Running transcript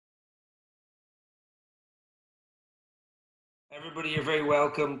Everybody, you're very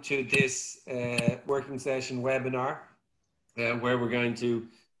welcome to this working session webinar where we're going to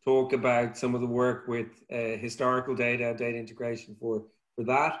talk about some of the work with historical data integration for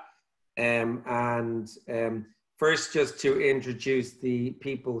that. First, just to introduce the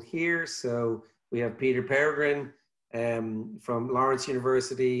people here. So we have Peter Peregrine from Lawrence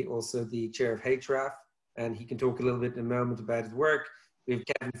University, also the chair of HRAF, and he can talk a little bit in a moment about his work. We have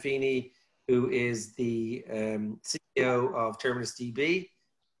Kevin Feeney, who is the CEO of TerminusDB,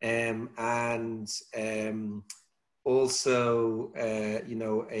 also,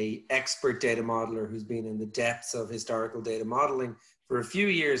 a expert data modeler who's been in the depths of historical data modeling for a few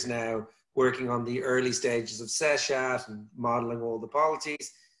years now, working on the early stages of Seshat and modeling all the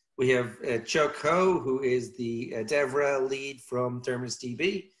polities. We have Chuck Ho, who is the DevRel lead from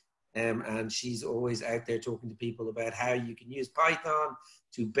TerminusDB, and she's always out there talking to people about how you can use Python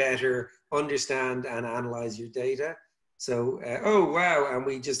to better understand and analyze your data. So, oh wow, and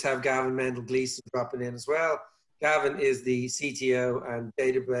we just have Gavin Mendel-Gleeson dropping in as well. Gavin is the CTO and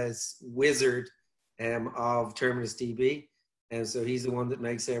database wizard of TerminusDB. And so he's the one that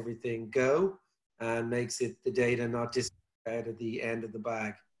makes everything go and makes it the data not just out at the end of the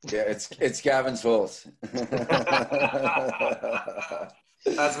bag. Yeah, it's Gavin's fault.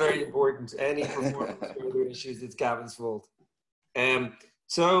 That's very important. Any performance further issues, it's Gavin's fault.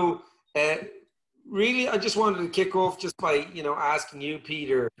 Really, I just wanted to kick off just by, asking you,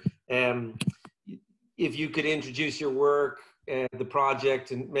 Peter, if you could introduce your work, the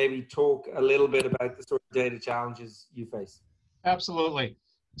project, and maybe talk a little bit about the sort of data challenges you face. Absolutely.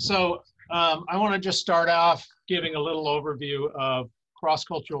 So I want to just start off giving a little overview of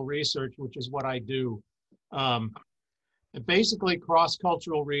cross-cultural research, which is what I do. Basically,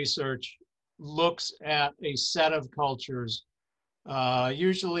 cross-cultural research looks at a set of cultures,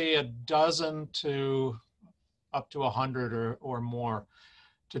 usually a dozen to up to 100 or more,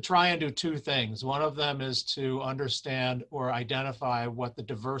 to try and do two things. One of them is to understand or identify what the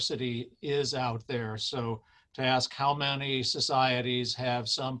diversity is out there. So to ask how many societies have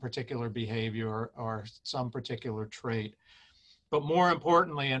some particular behavior or some particular trait. But more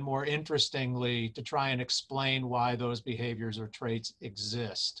importantly and more interestingly, to try and explain why those behaviors or traits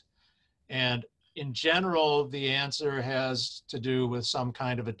exist. And in general, the answer has to do with some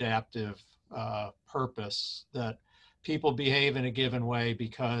kind of adaptive purpose, that people behave in a given way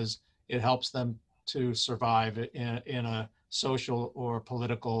because it helps them to survive in a social or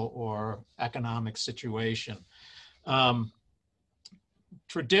political or economic situation.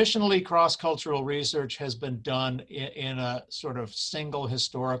 Traditionally, cross-cultural research has been done in a sort of single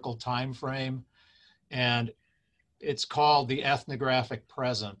historical time frame, and it's called the ethnographic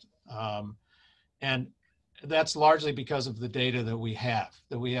present. And that's largely because of the data that we have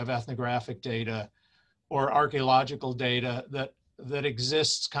ethnographic data or archaeological data that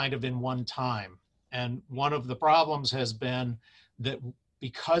exists kind of in one time. And one of the problems has been that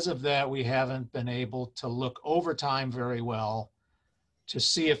because of that, we haven't been able to look over time very well to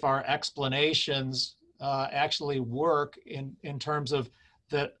see if our explanations actually work in terms of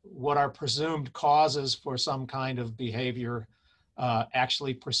what our presumed causes for some kind of behavior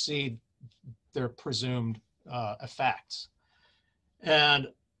actually precede their presumed effects. And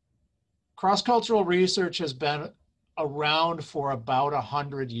cross-cultural research has been around for about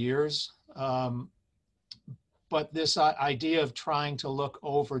 100 years. But this idea of trying to look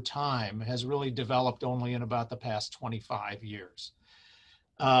over time has really developed only in about the past 25 years.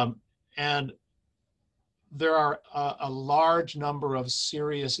 And there are a large number of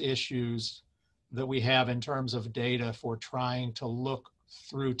serious issues that we have in terms of data for trying to look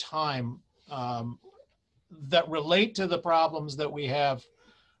through time that relate to the problems that we have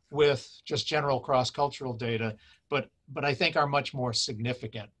with just general cross-cultural data, but I think are much more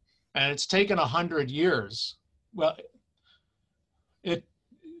significant. And it's taken 100 years. Well,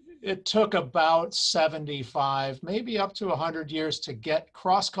 it took about 75, maybe up to 100 years to get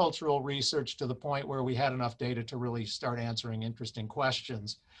cross-cultural research to the point where we had enough data to really start answering interesting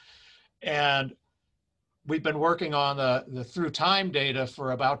questions. And we've been working on the through time data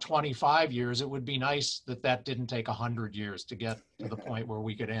for about 25 years. It would be nice that that didn't take 100 years to get to the point where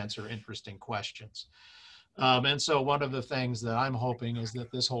we could answer interesting questions. And so one of the things that I'm hoping is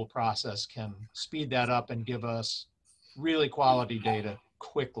that this whole process can speed that up and give us really quality data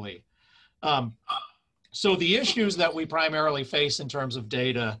quickly. So the issues that we primarily face in terms of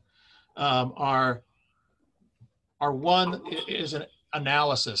data are one is an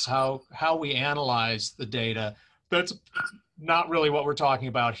analysis, how we analyze the data. That's not really what we're talking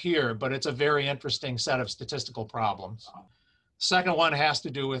about here, but it's a very interesting set of statistical problems. Second one has to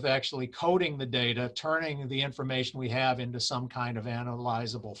do with actually coding the data, turning the information we have into some kind of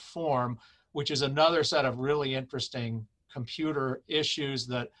analyzable form, which is another set of really interesting computer issues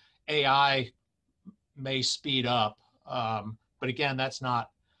that AI may speed up. But again, that's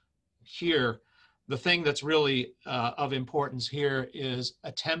not here. The thing that's really of importance here is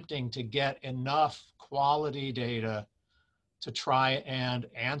attempting to get enough quality data to try and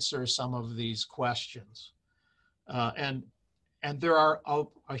answer some of these questions. And there are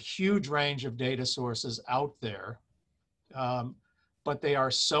a huge range of data sources out there, but they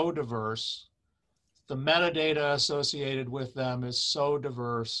are so diverse. The metadata associated with them is so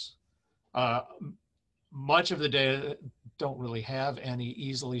diverse. Much of the data don't really have any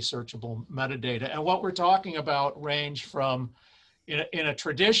easily searchable metadata. And what we're talking about range from, in a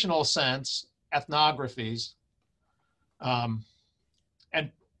traditional sense, ethnographies,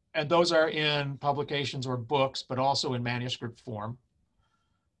 and those are in publications or books, but also in manuscript form.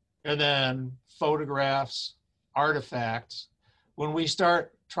 And then photographs, artifacts. When we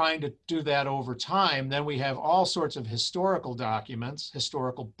start trying to do that over time, then we have all sorts of historical documents,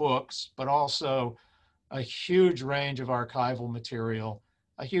 historical books, but also a huge range of archival material,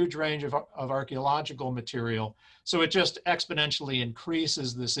 a huge range of archaeological material. So it just exponentially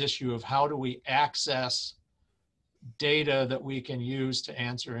increases this issue of how do we access data that we can use to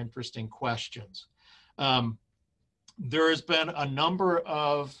answer interesting questions. There has been a number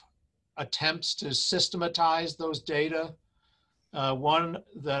of attempts to systematize those data. One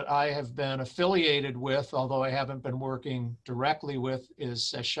that I have been affiliated with, although I haven't been working directly with, is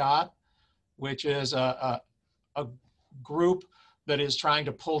Seshat, which is a group that is trying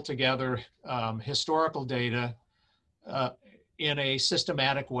to pull together historical data in a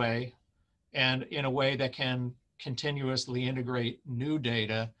systematic way and in a way that can continuously integrate new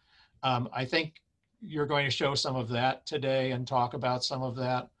data. I think you're going to show some of that today and talk about some of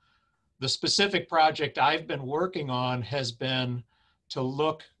that. The specific project I've been working on has been to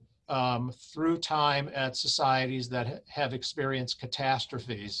look through time at societies that have experienced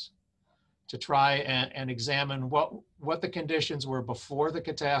catastrophes, to try and examine what the conditions were before the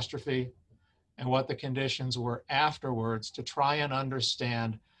catastrophe and what the conditions were afterwards, to try and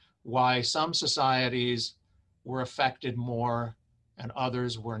understand why some societies were affected more and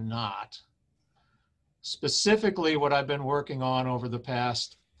others were not. Specifically, what I've been working on over the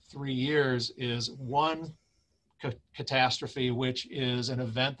past 3 years is one catastrophe, which is an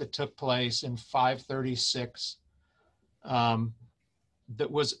event that took place in 536 that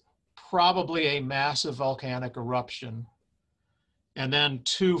was probably a massive volcanic eruption. And then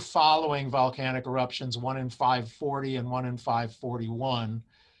 2 following volcanic eruptions, one in 540 and one in 541.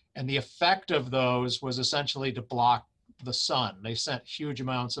 And the effect of those was essentially to block the sun. They sent huge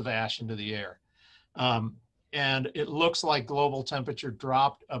amounts of ash into the air. And it looks like global temperature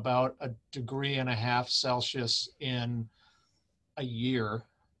dropped about 1.5 degrees Celsius in a year.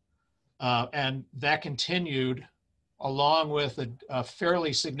 And that continued along with a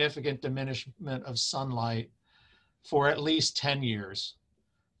fairly significant diminishment of sunlight for at least 10 years.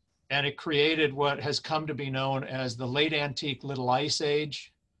 And it created what has come to be known as the late antique Little Ice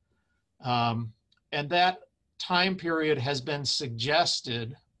Age. And that time period has been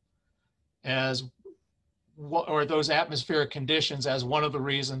suggested as, or those atmospheric conditions, as one of the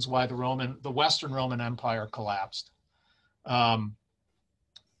reasons why the Western Roman Empire collapsed.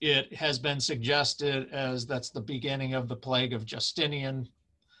 It has been suggested as that's the beginning of the plague of Justinian,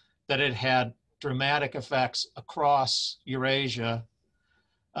 that it had dramatic effects across Eurasia.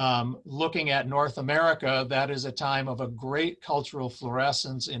 Looking at North America, that is a time of a great cultural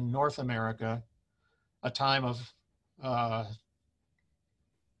fluorescence in North America, a time of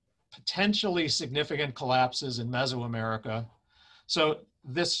potentially significant collapses in Mesoamerica. So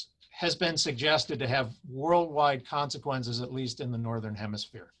this has been suggested to have worldwide consequences, at least in the Northern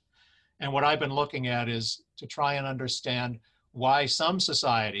Hemisphere. And what I've been looking at is to try and understand why some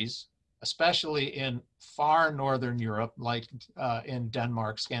societies, especially in far Northern Europe, like in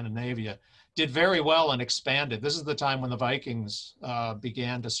Denmark, Scandinavia, did very well and expanded. This is the time when the Vikings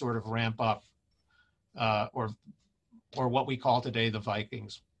began to sort of ramp up, or what we call today the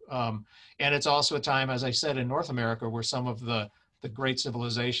Vikings. And it's also a time, as I said, in North America, where some of the great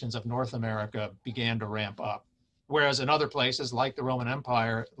civilizations of North America began to ramp up. Whereas in other places, like the Roman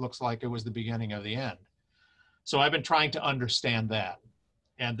Empire, it looks like it was the beginning of the end. So I've been trying to understand that.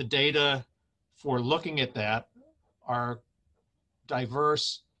 And the data for looking at that are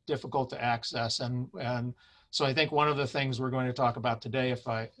diverse, difficult to access. And so I think one of the things we're going to talk about today, if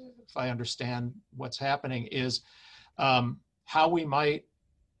I understand what's happening, is how we might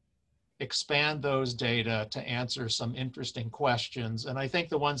expand those data to answer some interesting questions. And I think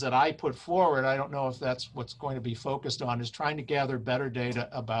the ones that I put forward, I don't know if that's what's going to be focused on, is trying to gather better data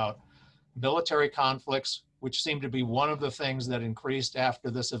about military conflicts, which seem to be one of the things that increased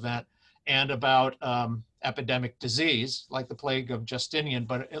after this event, and about epidemic disease, like the plague of Justinian.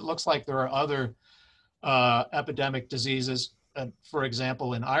 But it looks like there are other epidemic diseases, for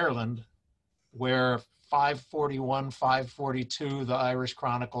example, in Ireland, where 541, 542, the Irish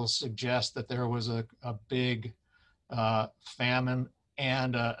Chronicles suggest that there was a big famine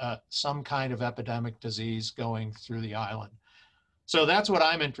and some kind of epidemic disease going through the island. So that's what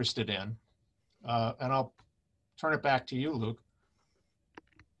I'm interested in. And I'll turn it back to you, Luke.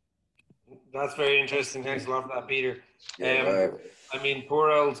 That's very interesting. Thanks a lot for that, Peter. Yeah, I mean,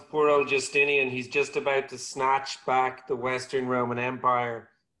 poor old Justinian, he's just about to snatch back the Western Roman Empire,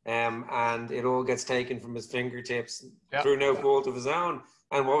 and it all gets taken from his fingertips through no fault of his own.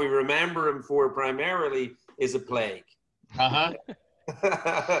 And what we remember him for primarily is a plague.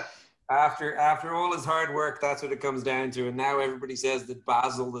 After all his hard work, that's what it comes down to. And now everybody says that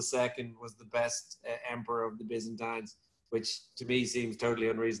Basil II was the best emperor of the Byzantines, which to me seems totally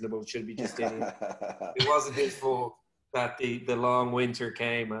unreasonable. It should be Justinian. It wasn't his fault that the long winter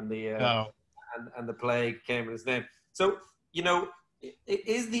came and the and the plague came in his name. So, you know,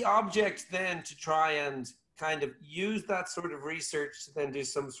 is the object then to try and kind of use that sort of research to then do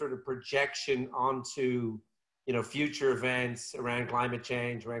some sort of projection onto, you know, future events around climate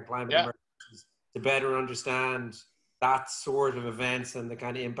change, around climate emergencies, to better understand that sort of events and the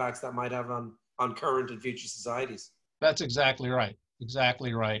kind of impacts that might have on current and future societies? That's exactly right.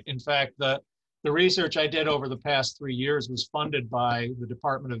 Exactly right. In fact, the research I did over the past 3 years was funded by the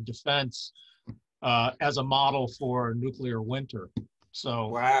Department of Defense as a model for nuclear winter. So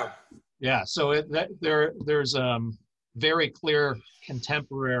wow. Yeah, so there's very clear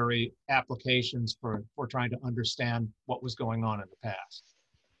contemporary applications for trying to understand what was going on in the past.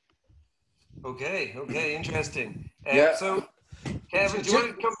 Okay, interesting. Yeah. So, Kevin, do you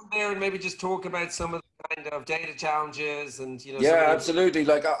want to come from there and maybe just talk about some of the kind of data challenges and, you know? Yeah, absolutely.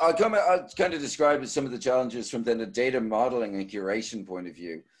 Like I'll kind of describe some of the challenges from then a data modeling and curation point of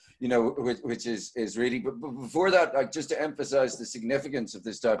view, you know, which is really, but before that, like just to emphasize the significance of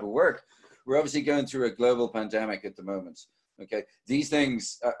this type of work, we're obviously going through a global pandemic at the moment. Okay, these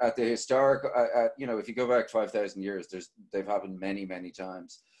things at the historic, you know, if you go back 5,000 years, they've happened many, many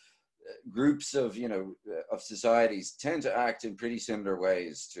times. Groups of, you know, of societies tend to act in pretty similar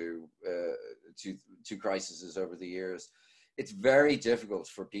ways to crises over the years. It's very difficult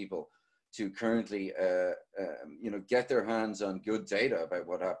for people to currently, you know, get their hands on good data about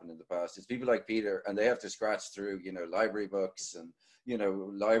what happened in the past. It's people like Peter, and they have to scratch through, you know, library books and, you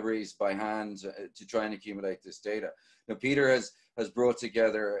know, libraries by hand to try and accumulate this data. Now, Peter has brought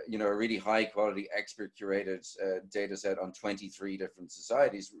together, you know, a really high quality expert curated data set on 23 different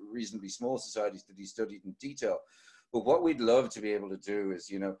societies, reasonably small societies that he studied in detail. But what we'd love to be able to do is,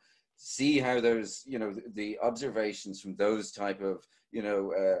 you know, see how those, you know, the observations from those type of, you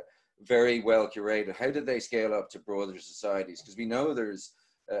know, very well curated, how did they scale up to broader societies? Because we know there's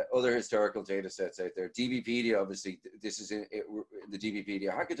other historical data sets out there. DBpedia, obviously, this is in the DBpedia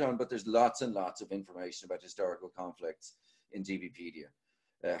Hackathon, but there's lots and lots of information about historical conflicts in DBpedia.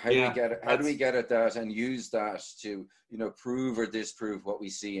 How do we get at that and use that to, you know, prove or disprove what we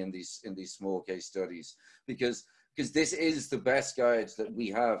see in these small case studies? Because this is the best guide that we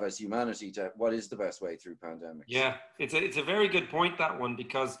have as humanity to what is the best way through pandemics. Yeah, it's a very good point, that one,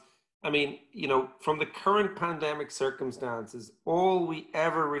 because I mean, you know, from the current pandemic circumstances, all we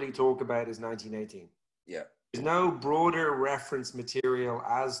ever really talk about is 1918. Yeah. There's no broader reference material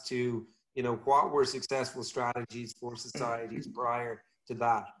as to, you know, what were successful strategies for societies prior to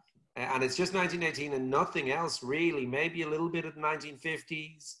that. And it's just 1918 and nothing else really, maybe a little bit of the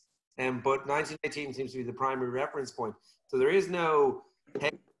 1950s, but 1918 seems to be the primary reference point. So there is no,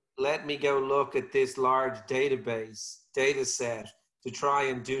 hey, let me go look at this large data set to try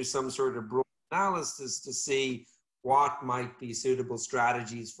and do some sort of broad analysis to see what might be suitable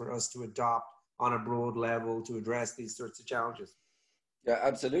strategies for us to adopt on a broad level to address these sorts of challenges. Yeah,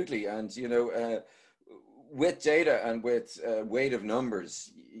 absolutely. And, you know, with data and with weight of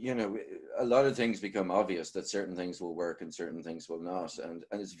numbers, you know, a lot of things become obvious that certain things will work and certain things will not. And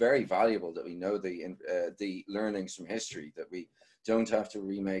it's very valuable that we know the learnings from history, that we don't have to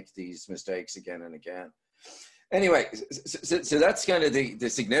remake these mistakes again and again. Anyway, so that's kind of the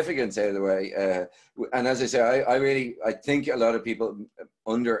significance out of the way. And as I say, I think a lot of people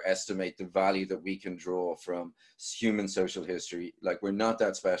underestimate the value that we can draw from human social history. Like, we're not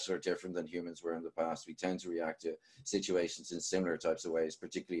that special or different than humans were in the past. We tend to react to situations in similar types of ways,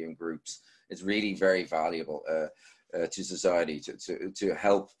 particularly in groups. It's really very valuable to society to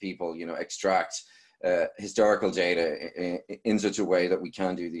help people, you know, extract historical data in such a way that we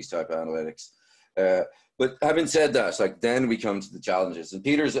can do these type of analytics. But having said that, like, then we come to the challenges, and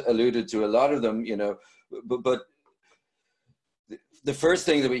Peter's alluded to a lot of them, you know, but the first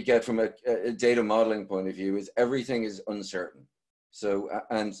thing that we get from a data modeling point of view is everything is uncertain. So,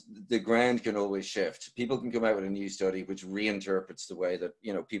 and the ground can always shift. People can come out with a new study which reinterprets the way that,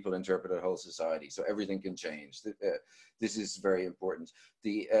 you know, people interpret a whole society. So everything can change. This is very important.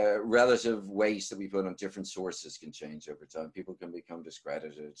 The relative weights that we put on different sources can change over time. People can become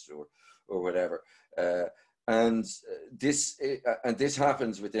discredited or whatever. And this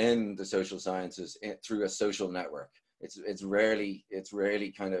happens within the social sciences through a social network. It's rarely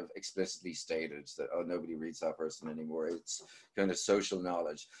kind of explicitly stated that, oh, nobody reads that person anymore. It's kind of social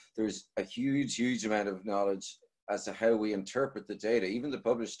knowledge. There's a huge amount of knowledge as to how we interpret the data, even the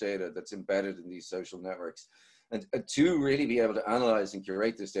published data that's embedded in these social networks. And to really be able to analyze and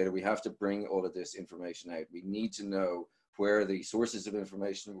curate this data, we have to bring all of this information out. We need to know where the sources of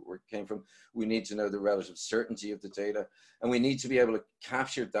information came from. We need to know the relative certainty of the data, and we need to be able to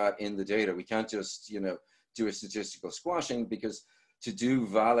capture that in the data. We can't just, you know, do a statistical squashing, because to do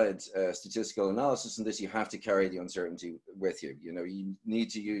valid statistical analysis in this, you have to carry the uncertainty with you. You know, you need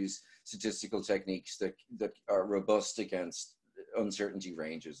to use statistical techniques that are robust against uncertainty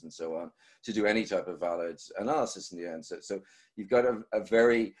ranges and so on to do any type of valid analysis in the end. So you've got a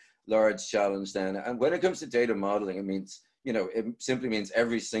very large challenge then. And when it comes to data modeling, it means, you know, it simply means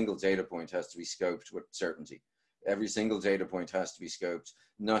every single data point has to be scoped with certainty. Every single data point has to be scoped,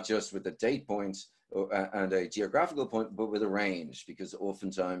 not just with a date point and a geographical point, but with a range, because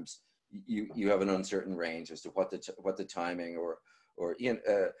oftentimes you have an uncertain range as to what the timing or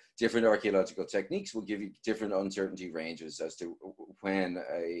different archaeological techniques will give you different uncertainty ranges as to when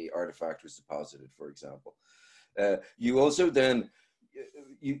a artifact was deposited, for example. You also then,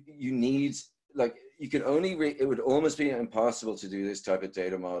 you need, like, you can only, it would almost be impossible to do this type of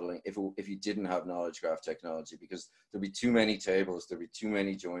data modeling if you didn't have knowledge graph technology, because there'd be too many tables, there'd be too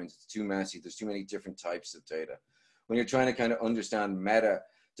many joins, it's too messy, there's too many different types of data. When you're trying to kind of understand meta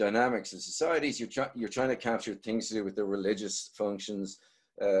dynamics in societies, you're trying to capture things to do with their religious functions,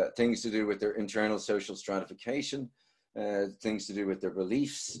 things to do with their internal social stratification, things to do with their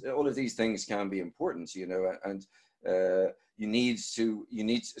beliefs. All of these things can be important, you know, and you need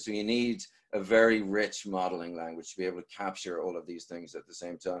a very rich modeling language to be able to capture all of these things at the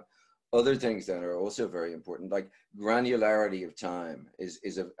same time. Other things then are also very important, like granularity of time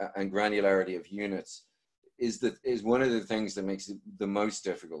and granularity of units is one of the things that makes it the most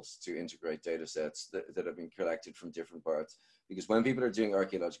difficult to integrate data sets that have been collected from different parts. Because when people are doing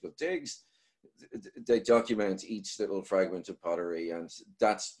archaeological digs, they document each little fragment of pottery, and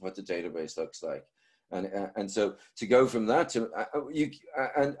that's what the database looks like. And so to go from that to,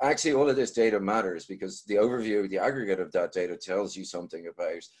 and actually all of this data matters, because the overview, the aggregate of that data tells you something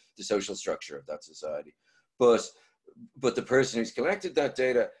about the social structure of that society. But the person who's collected that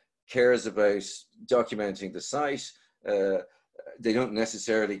data cares about documenting the site. They don't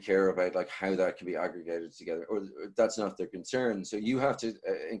necessarily care about like how that can be aggregated together, or that's not their concern. So you have to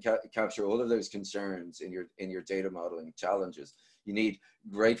capture all of those concerns in your data modeling challenges. You need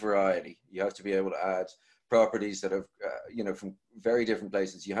great variety. You have to be able to add properties that have, you know, from very different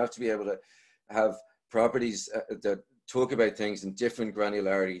places. You have to be able to have properties that talk about things in different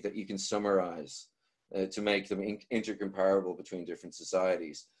granularity that you can summarize to make them intercomparable between different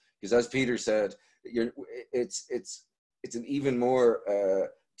societies. Because as Peter said, it's an even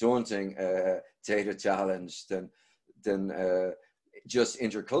more daunting data challenge than just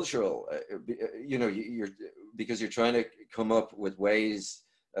intercultural. You know, because you're trying to come up with ways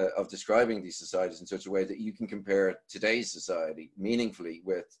of describing these societies in such a way that you can compare today's society meaningfully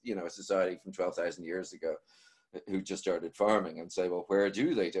with, you know, a society from 12,000 years ago who just started farming, and say, well, where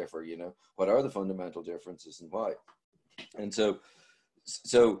do they differ? You know, what are the fundamental differences and why? And so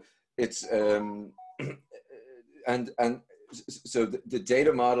it's so the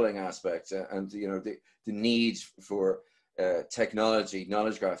data modeling aspect and you know the need for technology,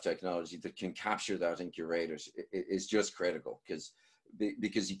 knowledge graph technology that can capture that and curate it is just critical, because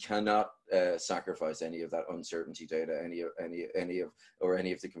you cannot sacrifice any of that uncertainty data, any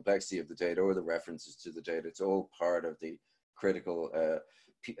of the complexity of the data or the references to the data. It's all part of the critical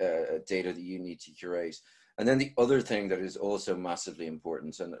data that you need to curate. And then the other thing that is also massively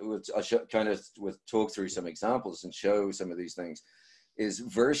important, and I'll kind of talk through some examples and show some of these things, is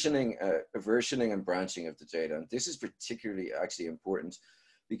versioning and branching of the data. And this is particularly actually important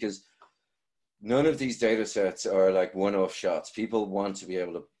because none of these data sets are like one-off shots. People want to be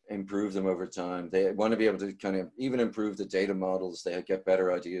able to improve them over time. They want to be able to kind of even improve the data models. They get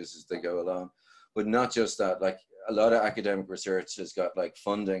better ideas as they go along. But not just that, like a lot of academic research has got like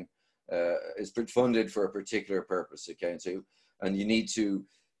funding, is funded for a particular purpose, okay? And you need to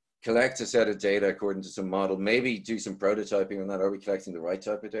collect a set of data according to some model, maybe do some prototyping on that. Are we collecting the right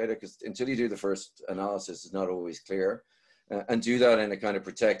type of data? Because until you do the first analysis, it's not always clear. And do that in a kind of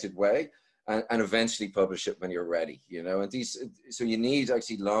protected way. And eventually publish it when you're ready, you know. And so you need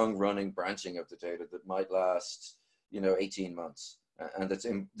actually long-running branching of the data that might last, you know, 18 months, and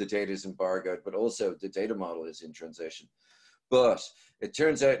the data is embargoed, but also the data model is in transition. But it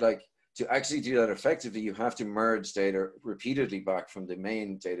turns out, like, to actually do that effectively, you have to merge data repeatedly back from the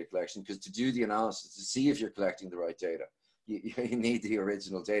main data collection, because to do the analysis, to see if you're collecting the right data, you need the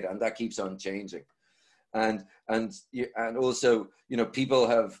original data, and that keeps on changing. And also, you know, people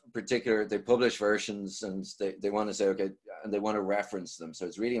have they publish versions and they want to say, okay, and they want to reference them. So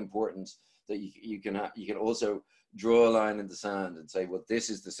it's really important that you can also draw a line in the sand and say, well, this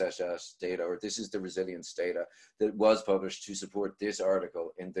is the Seshat data, or this is the resilience data that was published to support this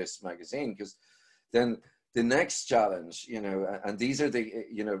article in this magazine. Because then the next challenge, you know, and these are the,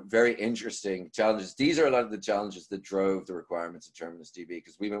 you know, very interesting challenges. These are a lot of the challenges that drove the requirements of TerminusDB,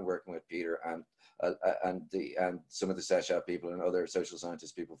 because we've been working with Peter and some of the Seshat people and other social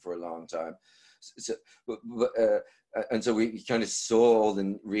scientist people for a long time. And so we kind of saw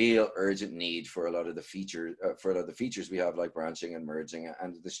the real urgent need for a lot of the features we have, like branching and merging,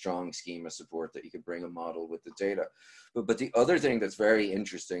 and the strong schema support that you could bring a model with the data. But the other thing that's very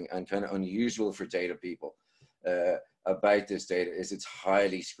interesting and kind of unusual for data people about this data is it's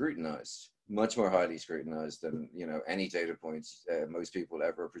highly scrutinized. Much more highly scrutinized than, you know, any data points most people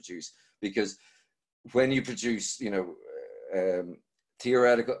ever produce. Because when you produce, you know,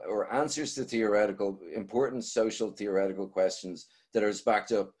 theoretical or answers to important social theoretical questions that are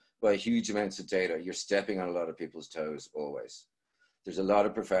backed up by huge amounts of data, you're stepping on a lot of people's toes always. There's a lot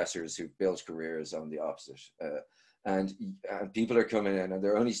of professors who've built careers on the opposite. And people are coming in and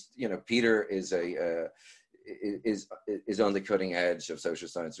they're only, you know, Peter is on the cutting edge of social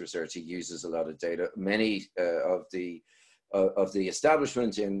science research. He uses a lot of data. Many of the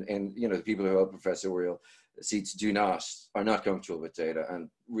establishment in you know, the people who help Professor Uriel seats are not comfortable with data and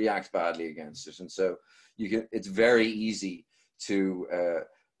react badly against it. And so it's very easy to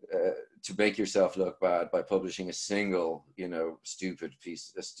make yourself look bad by publishing a single, you know, stupid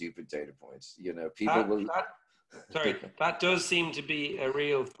data point. You know, that does seem to be a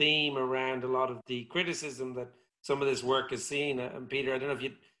real theme around a lot of the criticism that some of this work has seen. And Peter, I don't know if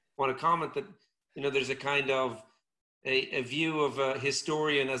you want to comment that, you know, there's a kind of a view of a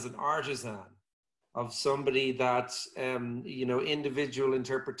historian as an artisan, of somebody that, you know, individual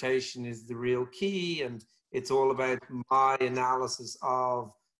interpretation is the real key, and it's all about my analysis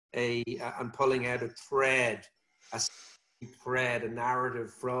of and pulling out a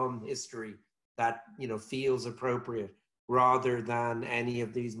narrative from history that, you know, feels appropriate, rather than any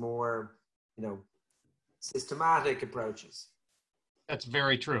of these more, you know, systematic approaches. That's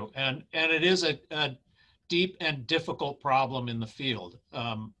very true. And it is a deep and difficult problem in the field.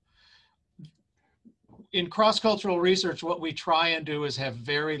 In cross-cultural research, what we try and do is have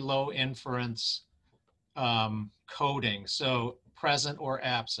very low inference coding. So present or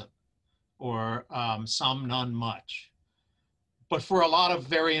absent, or some, none, much. But for a lot of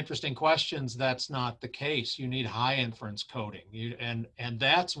very interesting questions, that's not the case. You need high inference coding. And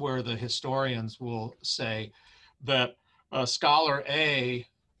that's where the historians will say that scholar A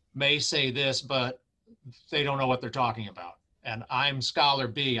may say this, but they don't know what they're talking about. And I'm scholar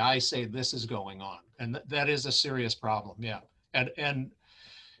B, I say this is going on. And that is a serious problem, yeah. And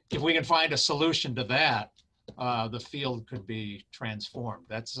if we can find a solution to that, the field could be transformed.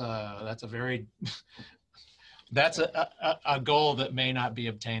 That's a very, that's a goal that may not be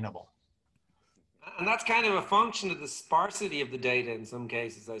obtainable. And that's kind of a function of the sparsity of the data in some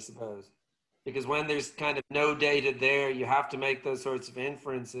cases, I suppose. Because when there's kind of no data there, you have to make those sorts of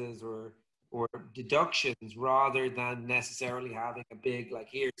inferences or deductions, rather than necessarily having a big, like,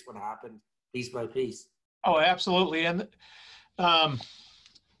 here's what happened piece by piece. Oh, absolutely. And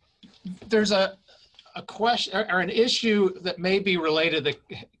there's a question or an issue that may be related that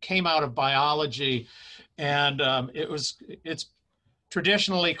came out of biology, and it's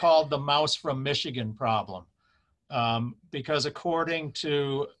traditionally called the mouse from Michigan problem, because according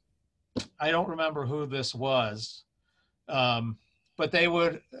to I don't remember who this was, but they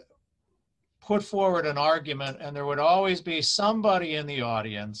would put forward an argument, and there would always be somebody in the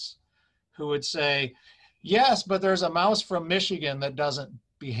audience who would say, yes, but there's a mouse from Michigan that doesn't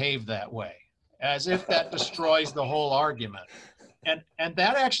behave that way, as if that destroys the whole argument. And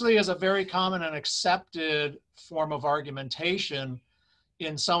that actually is a very common and accepted form of argumentation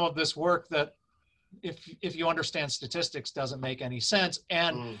in some of this work that, if you understand statistics, doesn't make any sense.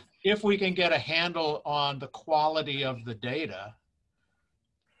 And if we can get a handle on the quality of the data,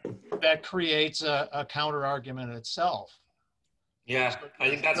 that creates a counter argument itself. Yeah, So I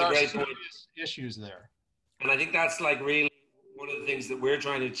think that's a great point. Issues there. And I think that's like really one of the things that we're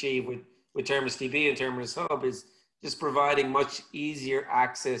trying to achieve with TerminusDB and Terminus Hub is just providing much easier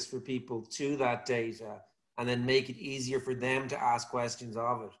access for people to that data, and then make it easier for them to ask questions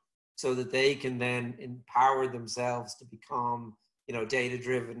of it, so that they can then empower themselves to become, you know, data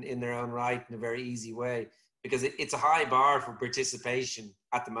driven in their own right in a very easy way, because it's a high bar for participation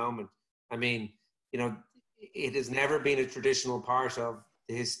at the moment. I mean, you know, it has never been a traditional part of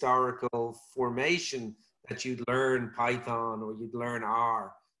the historical formation that you'd learn Python or you'd learn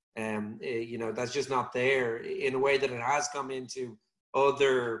R. You know, that's just not there in a way that it has come into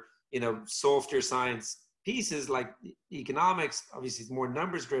other, you know, softer science pieces like economics. Obviously, it's more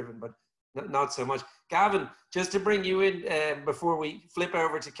numbers driven, but not so much. Gavin, just to bring you in before we flip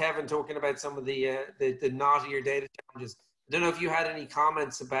over to Kevin talking about some of the knottier data challenges. I don't know if you had any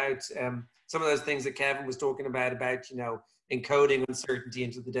comments about some of those things that Kevin was talking about, you know, encoding uncertainty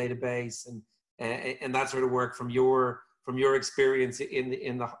into the database and that sort of work from your experience in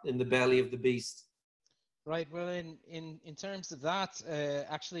the belly of the beast. Right. Well, in terms of that,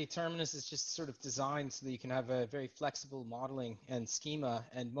 actually, Terminus is just sort of designed so that you can have a very flexible modeling and schema,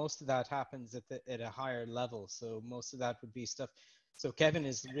 and most of that happens at a higher level. So most of that would be stuff. So Kevin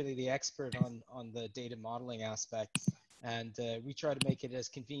is really the expert on the data modeling aspect, and we try to make it as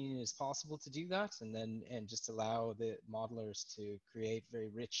convenient as possible to do that, and just allow the modelers to create very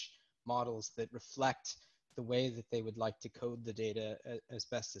rich models that reflect the way that they would like to code the data as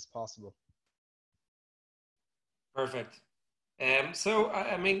best as possible. Perfect. So,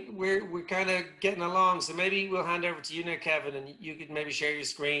 I mean, we're kind of getting along, so maybe we'll hand over to you now, Kevin, and you could maybe share your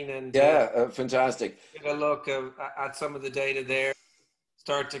screen and fantastic. Get a look at some of the data there.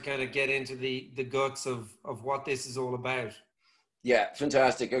 Start to kind of get into the guts of what this is all about. Yeah,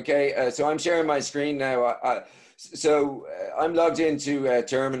 fantastic. Okay, so I'm sharing my screen now. I'm logged into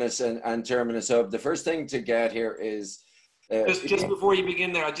Terminus and Terminus Hub. The first thing to get here is just before you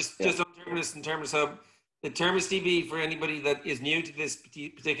begin there, just on Terminus and Terminus Hub. The TerminusDB, for anybody that is new to this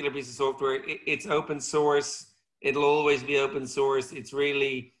particular piece of software, it's open source. It'll always be open source. It's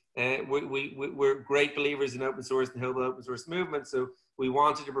really, we're great believers in open source and the whole open source movement. So we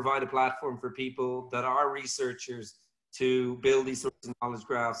wanted to provide a platform for people that are researchers to build these sorts of knowledge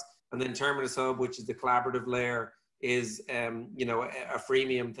graphs. And then Terminus Hub, which is the collaborative layer, is you know, a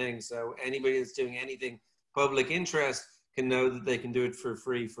freemium thing. So anybody that's doing anything public interest can know that they can do it for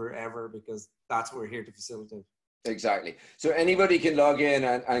free forever, because that's what we're here to facilitate. Exactly. So anybody can log in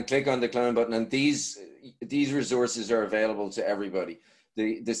and click on the clone button, and these resources are available to everybody.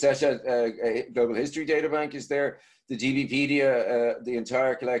 The Seshat Global History Data Bank is there. The DBpedia, the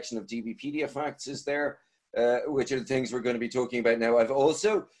entire collection of DBpedia facts is there, which are the things we're going to be talking about now. I've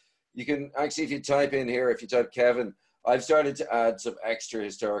also, you can actually, if you type in here, if you type Kevin, I've started to add some extra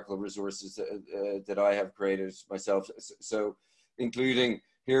historical resources that I have created myself. So including,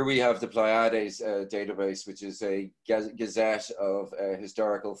 here we have the Pleiades database, which is a gazette of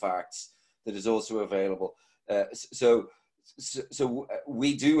historical facts that is also available. So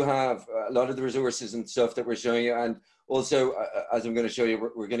we do have a lot of the resources and stuff that we're showing you. And also, as I'm going to show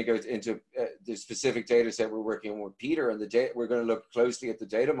you, we're going to go into the specific data set we're working on with Peter, and we're going to look closely at the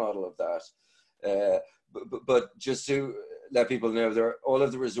data model of that. But just to let people know, there are all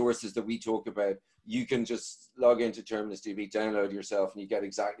of the resources that we talk about. You can just log into TerminusDB, download yourself, and you get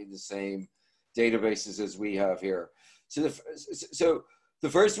exactly the same databases as we have here. So the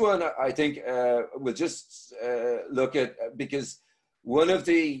first one, I think, we'll just look at, because one of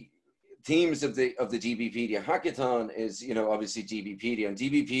the themes of the DBpedia Hackathon is, you know, obviously DBpedia. And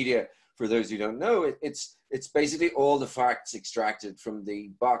DBpedia, for those who don't know, it's basically all the facts extracted from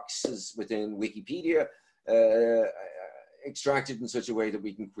the boxes within Wikipedia, extracted in such a way that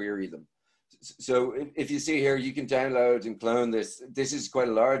we can query them. So if you see here, you can download and clone this. This is quite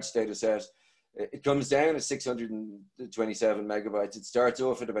a large data set. It comes down at 627 megabytes. It starts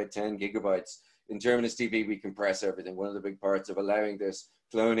off at about 10 gigabytes. In TerminusDB, we compress everything. One of the big parts of allowing this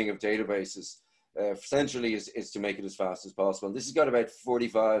cloning of databases. centrally is to make it as fast as possible. And this has got about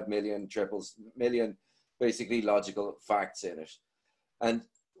 45 million million basically logical facts in it. And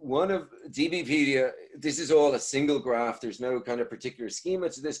one of DBpedia, this is all a single graph. There's no kind of particular schema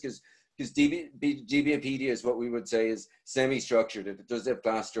to this because DBpedia is what we would say is semi-structured. It does have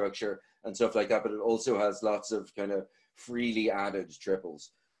class structure and stuff like that, but it also has lots of kind of freely added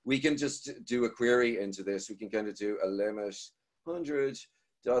triples. We can just do a query into this. We can kind of do a limit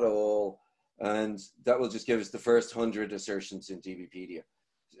 100.all, and that will just give us the first 100 assertions in DBpedia.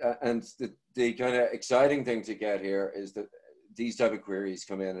 And the kind of exciting thing to get here is that these type of queries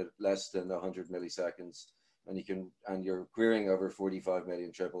come in at less than 100 milliseconds, and you're querying over 45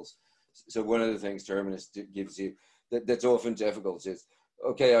 million triples. So one of the things Terminus gives you that's often difficult is,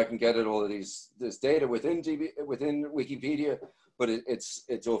 okay, I can get at all of this data within Wikipedia, but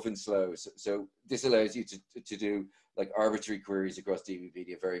it's often slow. So this allows you to do like arbitrary queries across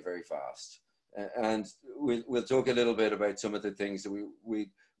DBpedia very, very fast. And we'll talk a little bit about some of the things that we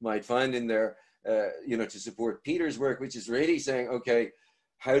might find in there, you know, to support Peter's work, which is really saying, okay,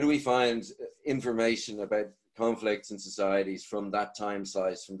 how do we find information about conflicts in societies from that time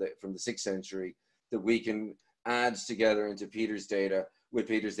slice, from the 6th century, that we can add together into Peter's data, with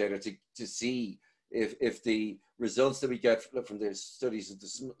Peter's data, to see if the results that we get from the studies of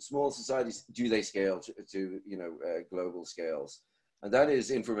the small societies, do they scale to you know, global scales? And that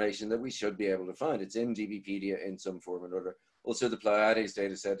is information that we should be able to find. It's in DBpedia in some form or another. Also, the Pleiades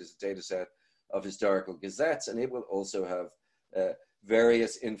data set is a data set of historical gazettes, and it will also have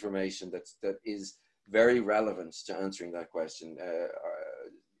various information that is very relevant to answering that question.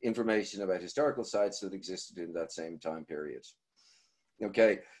 Information about historical sites that existed in that same time period.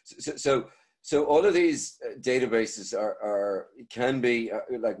 Okay, so all of these databases can be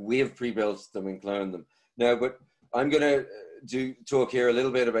like, we have pre-built them and cloned them now, but I'm going to talk here a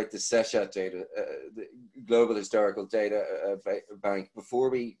little bit about the Seshat data, the Global Historical Data Bank, before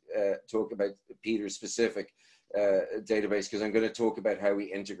we talk about Peter's specific database, because I'm going to talk about how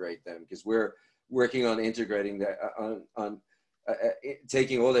we integrate them, because we're working on integrating that,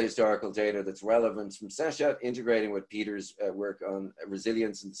 taking all the historical data that's relevant from Seshat, integrating with Peter's work on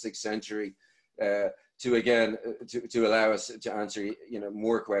resilience in the 6th century, to allow us to answer, you know,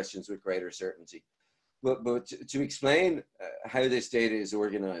 more questions with greater certainty. But to explain how this data is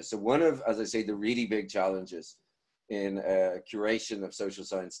organized, so one of, as I say, the really big challenges in curation of social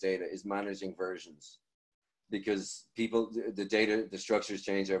science data is managing versions, because the data, the structures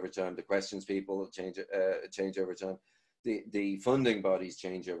change over time, the questions people change over time, the funding bodies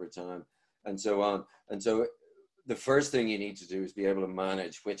change over time, and so on. And so the first thing you need to do is be able to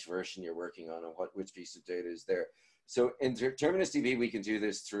manage which version you're working on and which piece of data is there. So in TerminusDB, we can do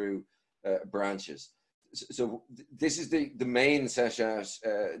this through branches. So this is the main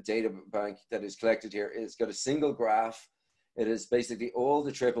Seshat data bank that is collected here. It's got a single graph. It is basically all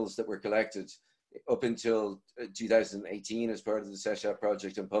the triples that were collected up until 2018 as part of the Seshat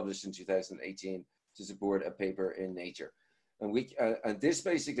project, and published in 2018 to support a paper in Nature. And this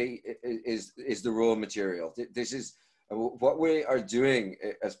basically is the raw material. This is what we are doing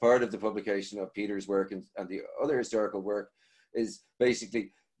as part of the publication of Peter's work and the other historical work, is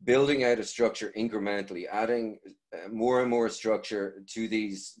basically building out a structure incrementally, adding more and more structure to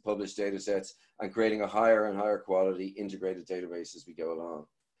these published data sets, and creating a higher and higher quality integrated database as we go along.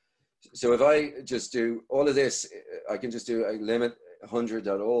 So if I just do all of this, I can just do a limit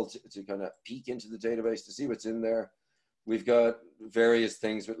 100.all to kind of peek into the database to see what's in there. We've got various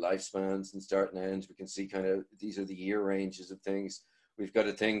things with lifespans and start and end. We can see kind of, these are the year ranges of things. We've got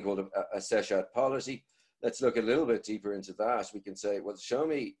a thing called a Seshat policy. Let's look a little bit deeper into that. We can say, well, show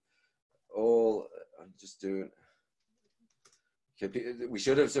me all, I'm just doing, we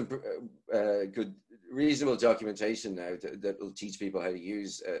should have some good, reasonable documentation now that will teach people how to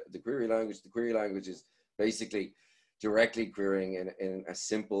use the query language. The query language is basically directly querying in a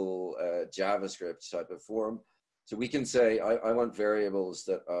simple JavaScript type of form. So we can say, I want variables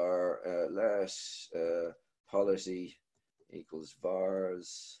that are let policy equals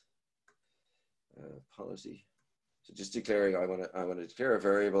vars policy. So just declaring, I want to declare a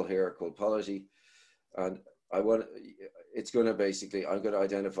variable here called policy, and it's going to basically, I'm going to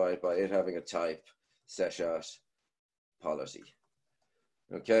identify it by it having a type Seshat policy.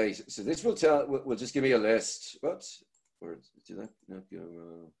 Okay, so this will just give me a list. What? Or did that not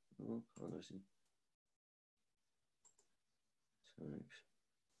go policy? Type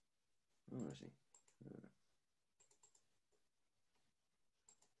policy.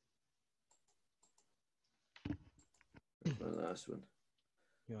 That's my last one.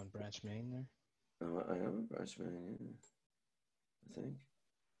 You on branch main there? Oh, I am a branch main, yeah, I think.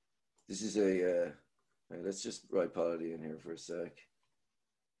 this is a, let's just write polity in here for a sec.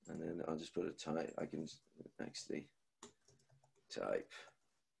 And then I'll just put a type. I can actually type.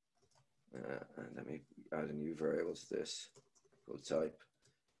 And let me add a new variable to this called type.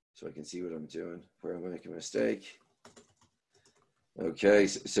 So I can see what I'm doing, where I'm making a mistake. Okay,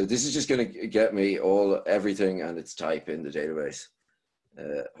 so this is just going to get me everything and its type in the database,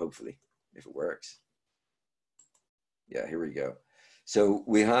 hopefully, if it works. Yeah, here we go. So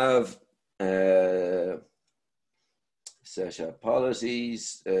we have Seshat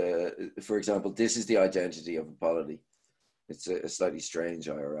policies. For example, this is the identity of a polity. It's a slightly strange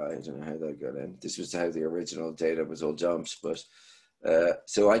IRI. I don't know how that got in. This was how the original data was all dumped. But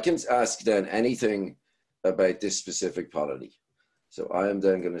so I can ask then anything about this specific polity. So I am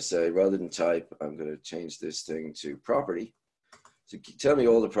then going to say, rather than type, I'm going to change this thing to property. So tell me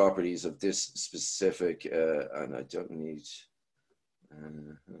all the properties of this specific, and I don't need,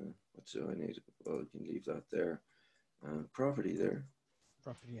 what do I need? Well, you can leave that there. Property there.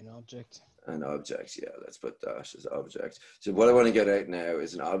 Property and object. An object, yeah, let's put that as object. So what I want to get out now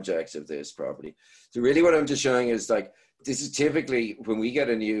is an object of this property. So really what I'm just showing is like, this is typically when we get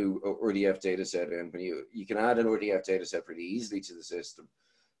a new RDF data set in, when you can add an RDF data set pretty easily to the system.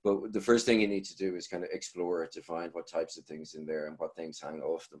 But the first thing you need to do is kind of explore it to find what types of things in there and what things hang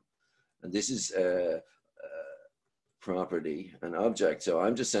off them. And this is property and object. So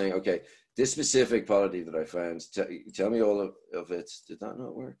I'm just saying, okay, this specific polity that I found, tell me all of it. Did that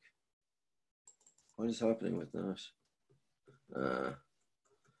not work? What is happening with that?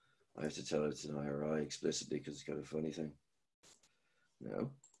 I have to tell it it's an IRI explicitly because it's got a funny thing.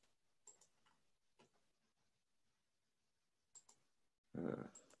 No.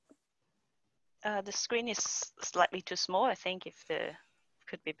 The screen is slightly too small. I think if the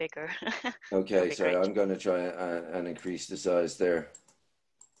could be bigger. Okay, so I'm going to try and increase the size there.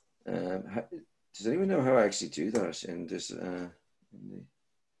 Does anyone know how I actually do that in this?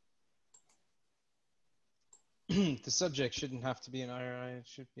 The subject shouldn't have to be an IRI. It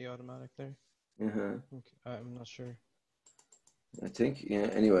should be automatic there. Okay, I'm not sure. I think, yeah,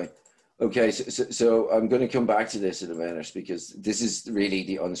 anyway. Okay, so I'm going to come back to this in a minute because this is really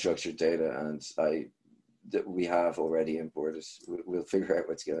the unstructured data and that we have already imported. We'll figure out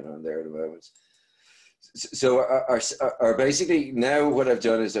what's going on there in a moment. So our basically now what I've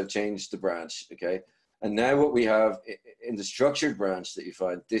done is I've changed the branch, okay? And now what we have in the structured branch that you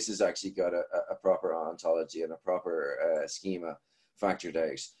find, this has actually got a proper ontology and a proper schema factored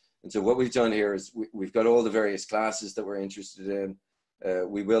out. And so what we've done here is we've got all the various classes that we're interested in.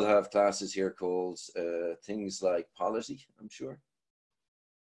 We will have classes here called things like polity, I'm sure.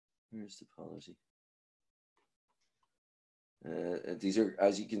 Where's the polity? These are,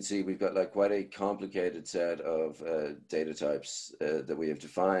 as you can see, we've got like quite a complicated set of data types that we have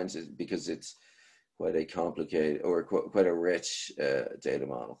defined because it's quite a complicated or quite a rich data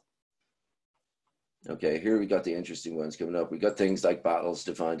model. Okay, here we got the interesting ones coming up. We got things like battles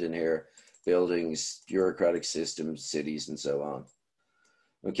defined in here, buildings, bureaucratic systems, cities, and so on.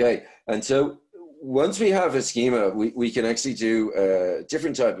 Okay, and so once we have a schema, we can actually do a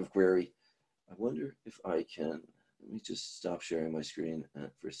different type of query. I wonder if I can, let me just stop sharing my screen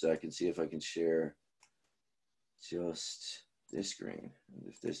for a second, see if I can share just this screen. And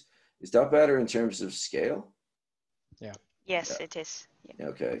if this, is that better in terms of scale? Yeah. Yes, yeah. It is. Yeah.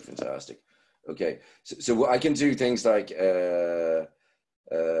 Okay, fantastic. Okay, so I can do things like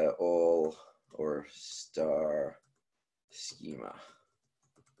all or star schema.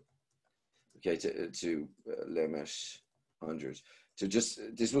 Okay, to limit 100. So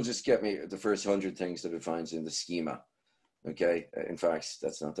this will just get me the first 100 things that it finds in the schema. Okay, in fact,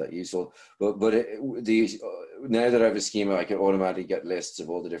 that's not that useful. But now that I have a schema, I can automatically get lists of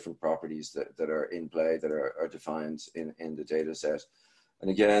all the different properties that are in play, that are defined in the data set.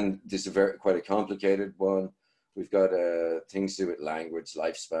 And again, this is quite a complicated one. We've got things to do with language,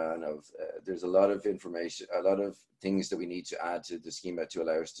 lifespan of, there's a lot of information, a lot of things that we need to add to the schema to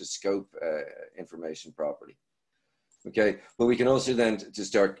allow us to scope information properly. Okay, but we can also then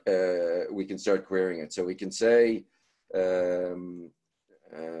we can start querying it. So we can say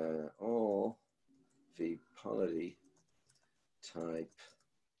all the polity type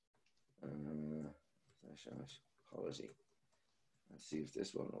polity. Let's see if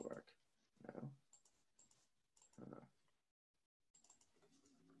this one will work now.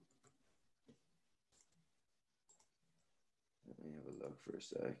 Let me have a look for a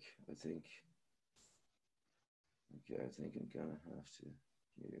sec. I think I'm gonna have to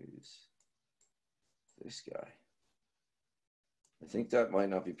use this guy. I think that might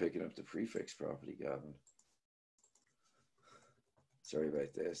not be picking up the prefix property, Gavin. sorry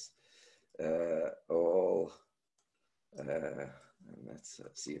about this. All, and let's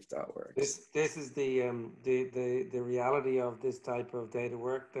see if that works. This is the reality of this type of data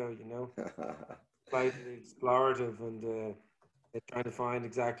work, though. You know, slightly explorative and trying to find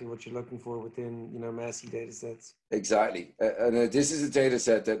exactly what you're looking for within, you know, messy data sets. Exactly, and this is a data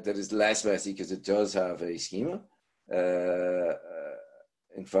set that is less messy because it does have a schema.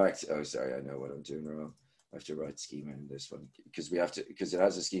 In fact, oh sorry, I know what I'm doing wrong. I have to write schema in this one because we have to, because it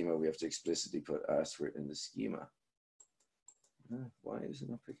has a schema, we have to explicitly ask for it in the schema. Why is it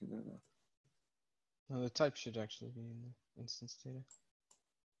not picking that up? No, the type should actually be in the instance data.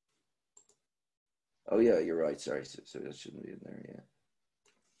 Oh yeah, you're right. Sorry, so that shouldn't be in there yet.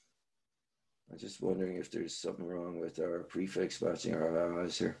 I'm just wondering if there's something wrong with our prefix matching our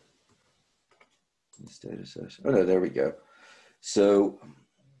RIs here. This data set. Oh no, there we go. So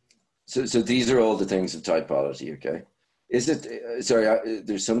these are all the things of typology. Okay. Is it? Sorry,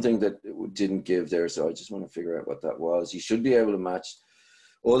 there's something that didn't give there, so I just want to figure out what that was. You should be able to match.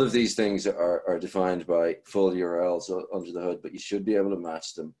 All of these things are defined by full URLs under the hood, but you should be able to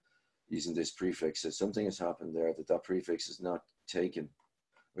match them using this prefix. So something has happened there that prefix is not taken.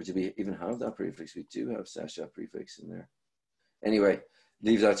 Or do we even have that prefix? We do have Seshat prefix in there. Anyway,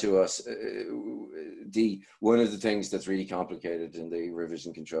 leave that to us. One of the things that's really complicated in the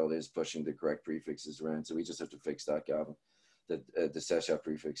revision control is pushing the correct prefixes around. So we just have to fix that, Gavin, that the Seshat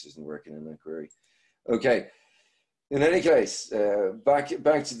prefix isn't working in that query. Okay. In any case, back to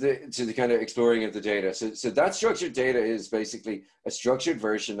the kind of exploring of the data. So that structured data is basically a structured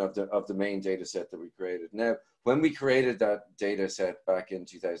version of the main data set that we created. Now, when we created that data set back in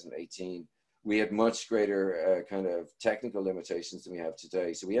 2018, we had much greater kind of technical limitations than we have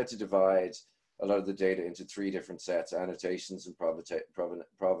today. So we had to divide a lot of the data into 3 different sets: annotations and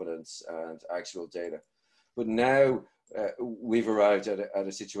provenance and actual data. But now we've arrived at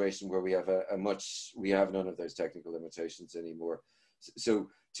a situation where we have we have none of those technical limitations anymore. So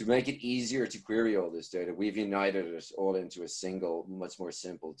to make it easier to query all this data, we've united it all into a single, much more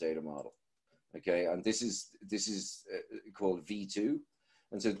simple data model. Okay, and this is called V2,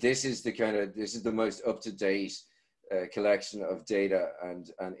 and so this is the most up-to-date collection of data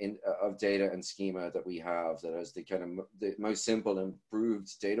of data and schema that we have, that has the most simple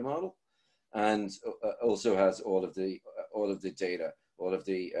improved data model, and also has all of the data, all of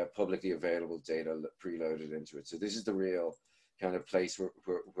the publicly available data preloaded into it. So this is the real kind of place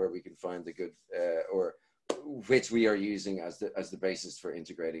where we can find the good, or which we are using as the basis for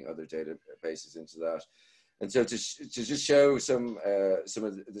integrating other databases into that. And so to just show some of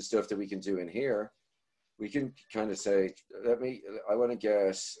the stuff that we can do in here, we can kind of say, I want to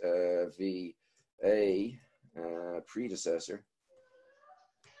guess VA predecessor.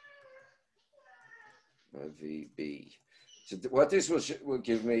 VB. So what this will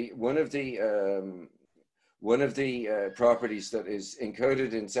give me, one of the properties that is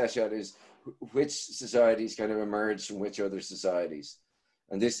encoded in Seshat is which societies kind of emerge from which other societies,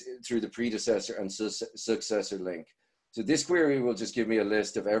 and this through the predecessor and successor link. So this query will just give me a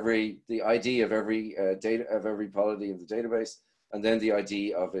list of the ID of every polity in the database, and then the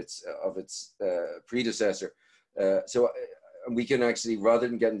ID of its predecessor. And we can actually, rather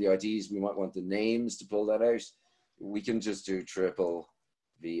than getting the IDs, we might want the names to pull that out. We can just do triple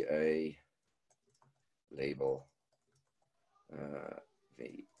VA label,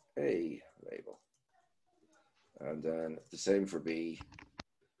 VA label. And then the same for B.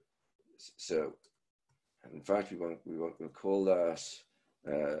 So, in fact, we'll call that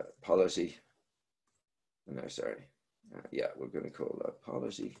policy. No, sorry. Yeah, we're going to call that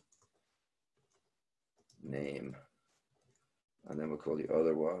policy name. And then we'll call the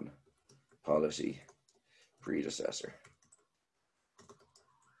other one policy predecessor.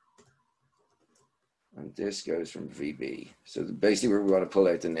 And this goes from VB. So basically we want to pull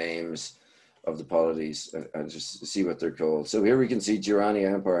out the names of the polities and just see what they're called. So here we can see Durrani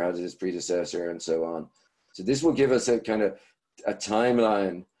Empire had its predecessor and so on. So this will give us a kind of a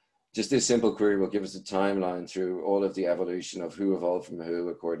timeline. Just this simple query will give us a timeline through all of the evolution of who evolved from who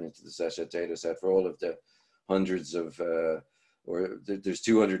according to the Seshat data set for all of the hundreds of or there's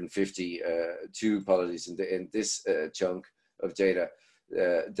 252 polities in this chunk of data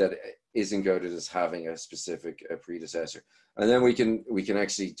that is encoded as having a specific predecessor. And then we can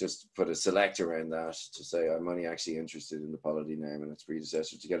actually just put a select around that to say I'm only actually interested in the polity name and its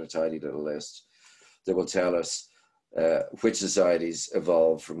predecessor, to get a tidy little list that will tell us which societies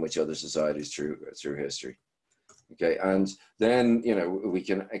evolved from which other societies through history. Okay, and then we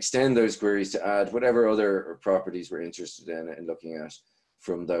can extend those queries to add whatever other properties we're interested in looking at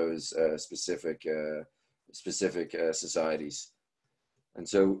from those specific societies. And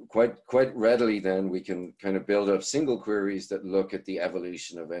so quite readily then we can kind of build up single queries that look at the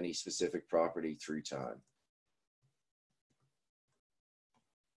evolution of any specific property through time.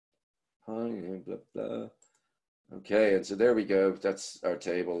 Blah, blah. Okay, and so there we go. That's our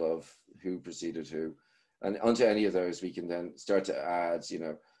table of who preceded who. And onto any of those, we can then start to add, you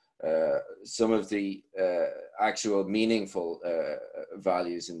know, some of the actual meaningful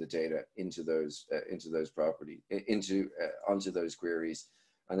values in the data into those property, onto those queries.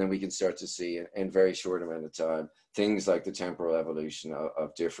 And then we can start to see in very short amount of time, things like the temporal evolution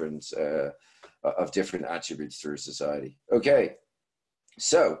of different attributes through society. Okay,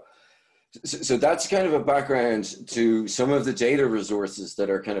 so that's kind of a background to some of the data resources that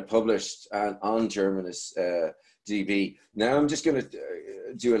are kind of published on Terminus DB. Now I'm just going to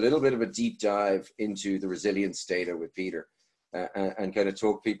do a little bit of a deep dive into the resilience data with Peter and kind of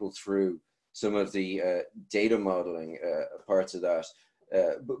talk people through some of the data modeling parts of that.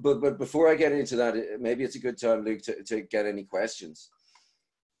 But before I get into that, maybe it's a good time, Luke, to get any questions.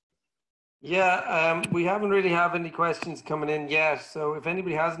 Yeah, we haven't really have any questions coming in yet. So if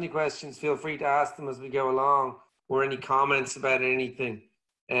anybody has any questions, feel free to ask them as we go along, or any comments about anything.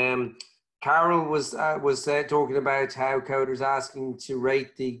 Carol was talking about how coders asking to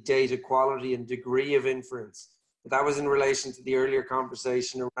rate the data quality and degree of inference. But that was in relation to the earlier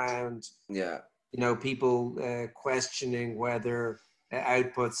conversation around, you know, people questioning whether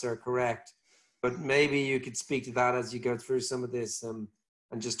outputs are correct. But maybe you could speak to that as you go through some of this. And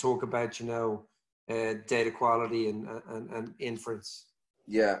just talk about, you know, data quality and inference.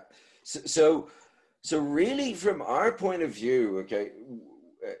 Yeah. So really, from our point of view, okay,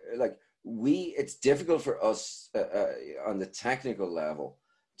 like it's difficult for us on the technical level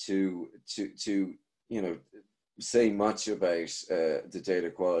to you know, say much about the data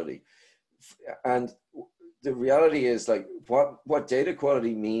quality. And the reality is, like, what data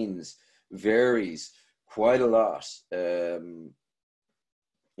quality means varies quite a lot.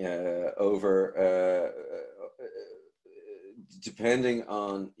 Depending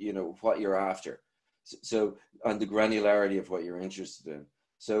on, you know, what you're after, so on the granularity of what you're interested in.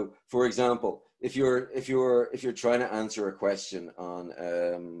 So, for example, if you're trying to answer a question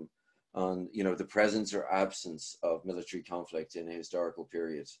on you know, the presence or absence of military conflict in a historical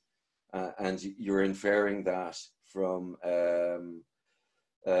period, and you're inferring that from and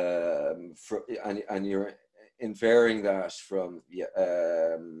you're inferring that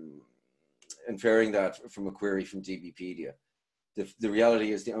from a query from DBpedia. The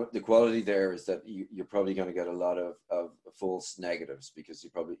reality is the quality there is that you're probably going to get a lot of false negatives, because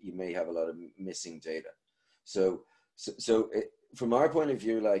you may have a lot of missing data. So from our point of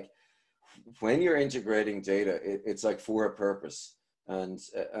view, like, when you're integrating data, it's like for a purpose, and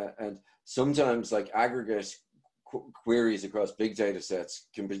sometimes, like, aggregate queries across big data sets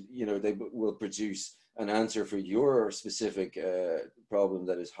can be, you know, they will produce an answer for your specific problem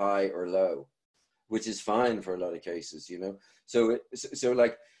that is high or low, which is fine for a lot of cases, you know. So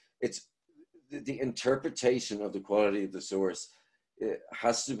like, it's the interpretation of the quality of the source. It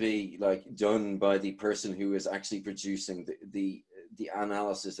has to be, like, done by the person who is actually producing the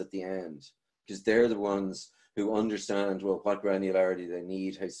analysis at the end, because they're the ones who understand, well, what granularity they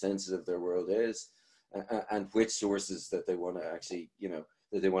need, how sensitive their world is, and which sources that they want to actually, you know,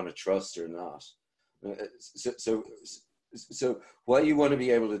 that they want to trust or not. So what you want to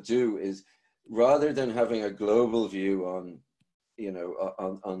be able to do is, rather than having a global view on, you know,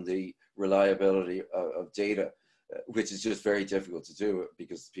 on the reliability of data, which is just very difficult to do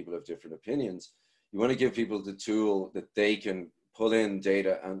because people have different opinions, you want to give people the tool that they can pull in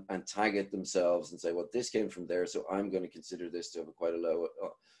data and tag it themselves and say, well, this came from there, so I'm going to consider this to have quite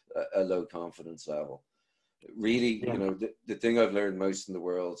a low confidence level. Really, you know, the thing I've learned most in the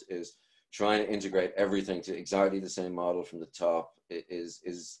world is trying to integrate everything to exactly the same model from the top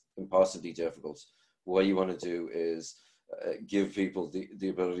is impossibly difficult. What you want to do is give people the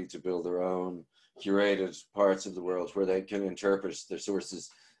ability to build their own curated parts of the world where they can interpret their sources,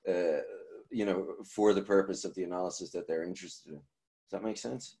 you know, for the purpose of the analysis that they're interested in. Does that make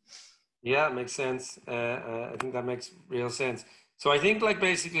sense? Yeah, it makes sense. I think that makes real sense. So I think, like,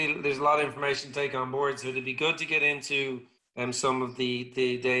 basically there's a lot of information to take on board, so it'd be good to get into some of the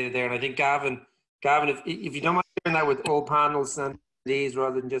data there. And I think Gavin, if you don't mind doing that with all panels and these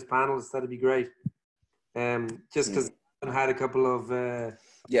rather than just panels, that'd be great. Just because Gavin had a couple of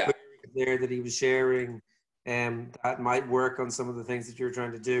queries there that he was sharing, that might work on some of the things that you're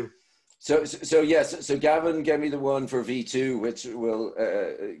trying to do. So yes. So Gavin gave me the one for V2, which will.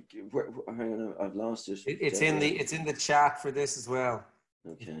 Hang on, I've lost it. It's in the chat for this as well.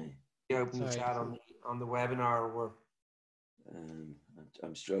 Okay. You open the chat on the webinar, or I'm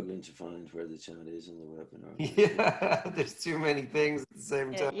I'm struggling to find where the chat is in the webinar. Yeah, there's too many things at the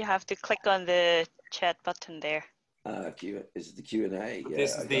same Yeah, time. you have to click on the chat button there. Is it the Q&A? Yeah,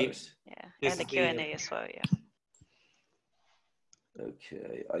 This I is got it. Yeah, This and the is the Q&A as well, yeah.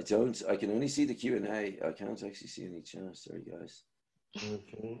 Okay, I can only see the Q&A. I can't actually see any chat. Sorry, guys.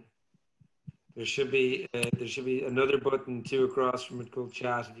 okay. There should be another button too across from it called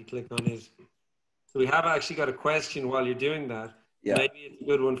chat if you click on it. So we have actually got a question while you're doing that. Yeah. Maybe it's a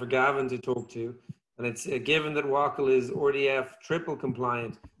good one for Gavin to talk to. And it's given that WACL is RDF triple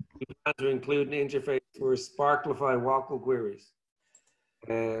compliant, we plan to include an interface for Sparklify WACL queries.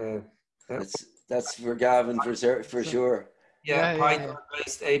 That's for Gavin for sure. Yeah,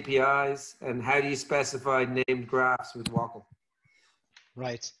 Python-based APIs. And how do you specify named graphs with WACL?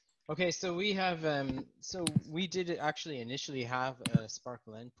 Right. Okay, so we have, so we did actually initially have a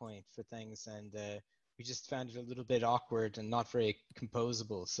Sparkle endpoint for things, and we just found it a little bit awkward and not very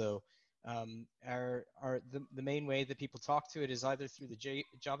composable. So the main way that people talk to it is either through the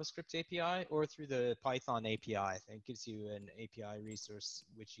JavaScript API or through the Python API. I think it gives you an API resource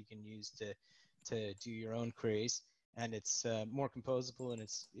which you can use to do your own queries, and it's more composable, and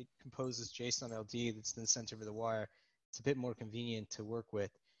it composes JSON LD that's then sent over the wire. It's a bit more convenient to work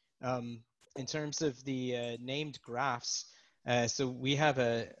with. In terms of the named graphs, so we have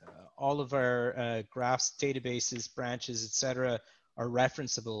all of our graphs, databases, branches, etc., are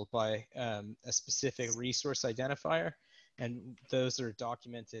referenceable by a specific resource identifier, and those are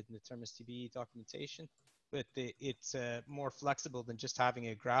documented in the TerminusDB documentation. But it's more flexible than just having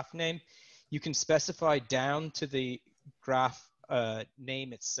a graph name. You can specify down to the graph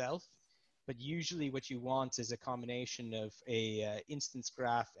name itself. But usually what you want is a combination of a instance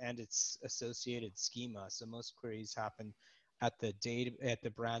graph and its associated schema. So most queries happen at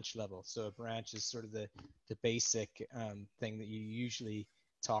the branch level. So a branch is sort of the basic thing that you usually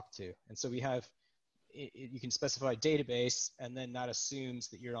talk to. And so we have, you can specify database, and then that assumes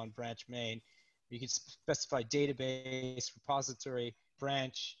that you're on branch main. You can specify database, repository,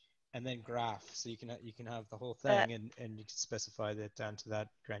 branch, and then graph. So you can have the whole thing, and you can specify that down to that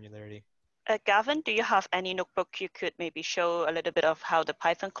granularity. Gavin, do you have any notebook you could maybe show a little bit of how the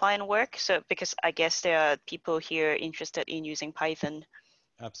Python client works? So, because I guess there are people here interested in using Python.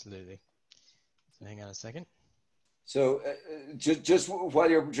 Absolutely. So hang on a second. So just while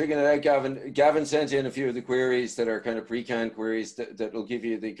you're drinking it out, Gavin sent in a few of the queries that are kind of pre-canned queries that will give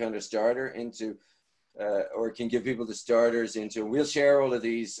you the kind of starter into, or can give people the starters into. We'll share all of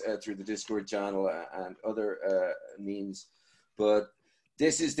these through the Discord channel and other means. But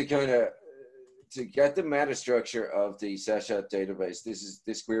this is the kind of, to get the meta structure of the Seshat database,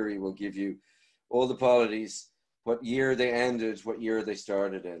 this query will give you all the polities, what year they ended, what year they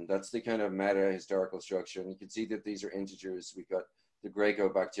started in. That's the kind of meta historical structure. And you can see that these are integers. We've got the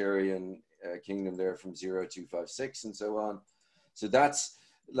Greco-Bactrian kingdom there from 0256 and so on. So that's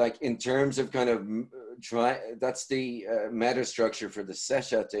like, in terms of kind of that's the meta structure for the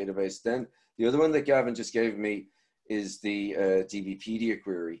Seshat database. Then the other one that Gavin just gave me is the DBpedia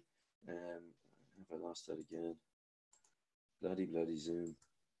query. Have I lost that again? Bloody Zoom.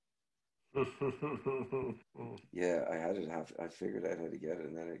 Yeah, I had it. I figured out how to get it,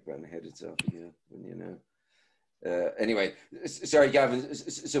 and then it went and hit itself again. You know. Anyway, sorry, Gavin.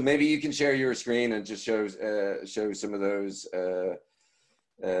 So maybe you can share your screen and just show some of those the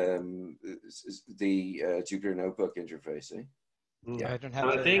Jupyter Notebook interface. Eh? Yeah, I don't have.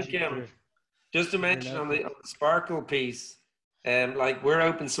 And I think just to mention on the Sparkle piece. Like, we're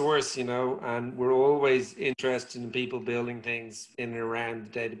open source, you know, and we're always interested in people building things in and around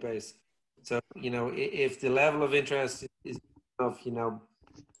the database. So, you know, if the level of interest is enough, you know,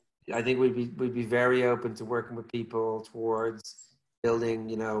 I think we'd be very open to working with people towards building,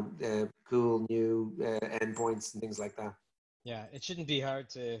 you know, cool new endpoints and things like that. Yeah, it shouldn't be hard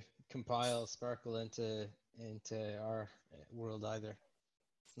to compile Sparkle into our world either.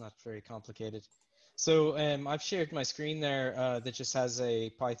 It's not very complicated. So I've shared my screen there that just has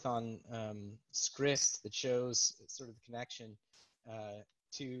a Python script that shows sort of the connection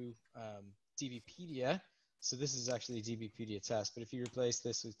to DBpedia. So this is actually a DBpedia test, but if you replace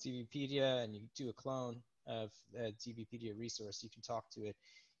this with DBpedia and you do a clone of a DBpedia resource, you can talk to it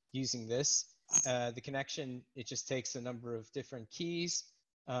using this. The connection, it just takes a number of different keys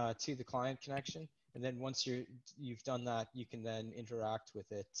to the client connection. And then once you've done that, you can then interact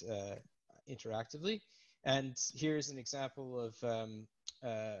with it interactively. And here's an example of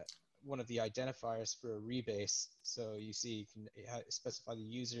one of the identifiers for a rebase. So you see, you can specify the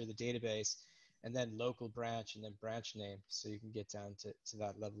user, the database, and then local branch, and then branch name. So you can get down to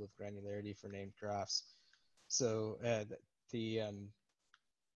that level of granularity for named graphs. So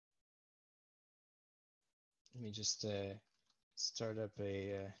let me just start up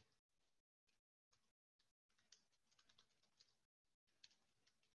a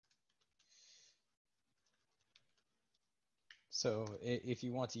so if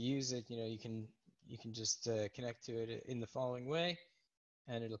you want to use it, you can just connect to it in the following way,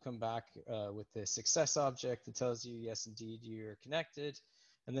 and it'll come back with the success object that tells you, yes, indeed, you're connected.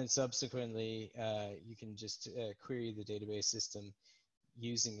 And then subsequently, you can just query the database system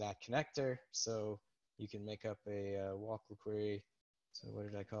using that connector. So you can make up a WACL query. So what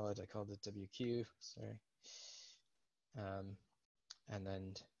did I call it? I called it WQ, sorry. And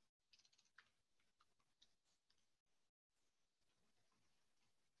then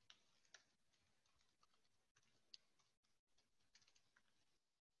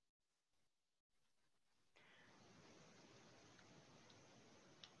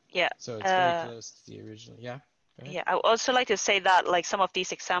Yeah. so it's very close to the original. Yeah. Yeah, I would also like to say that like some of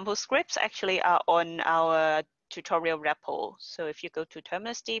these example scripts actually are on our tutorial repo. So if you go to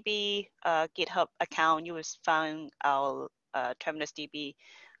TerminusDB GitHub account, you will find our TerminusDB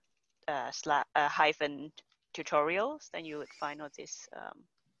hyphen tutorials. Then you would find all these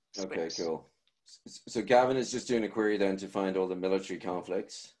scripts. Okay, cool. So Gavin is just doing a query then to find all the military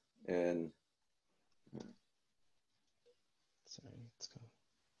conflicts, and sorry,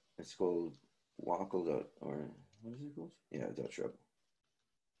 it's called WACL or what is it called? Yeah, .trouble.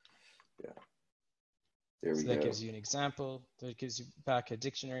 Yeah. There we so go. that gives you an example. That gives you back a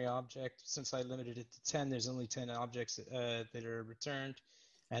dictionary object. Since I limited it to 10, there's only 10 objects that are returned.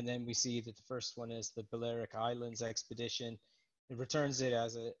 And then we see that the first one is the Balearic Islands expedition. It returns it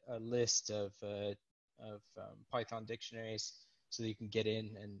as a list of Python dictionaries, so that you can get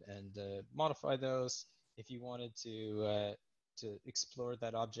in and modify those. If you wanted to explore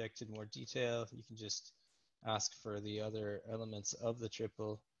that object in more detail, you can just ask for the other elements of the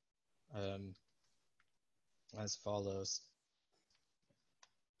triple as follows,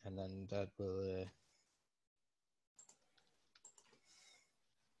 and then that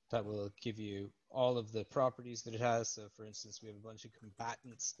will give you all of the properties that it has. So for instance, we have a bunch of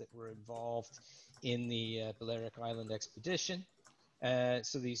combatants that were involved in the Balearic Island expedition.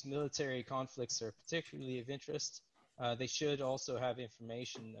 So these military conflicts are particularly of interest. They should also have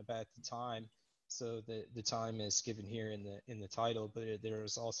information about the time. So the time is given here in the title, but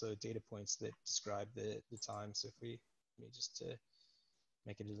there's also data points that describe the time. So if we let me just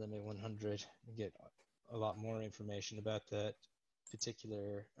make it a limit 100 and get a lot more information about that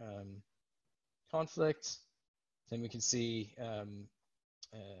particular conflict, then we can see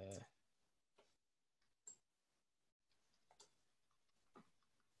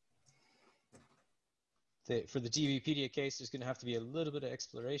for the DBpedia case, there's going to have to be a little bit of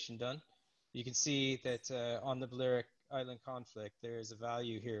exploration done. You can see that on the Balearic Island conflict, there is a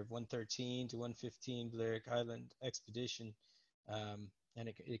value here of 113 to 115 Balearic Island expedition, and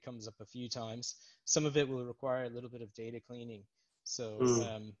it comes up a few times. Some of it will require a little bit of data cleaning, so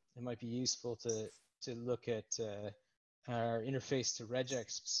it might be useful to look at our interface to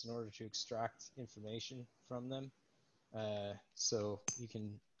regexps in order to extract information from them. So you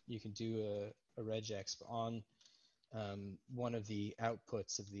can do a regexp on one of the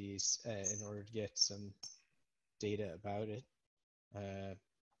outputs of these in order to get some data about it.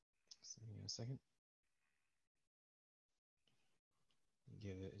 So give me a second.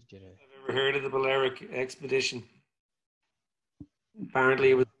 Get a. I've ever heard of the Balearic expedition.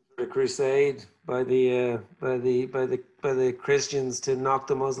 Apparently, it was a crusade by the Christians to knock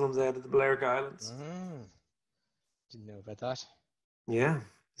the Muslims out of the Balearic Islands. Didn't know about that. Yeah,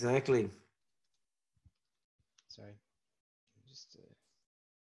 exactly. Sorry. Just.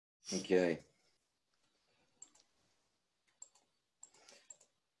 Okay.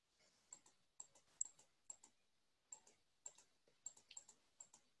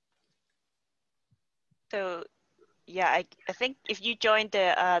 So yeah, I think if you join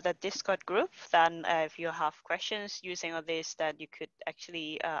the Discord group, then if you have questions using all this, that you could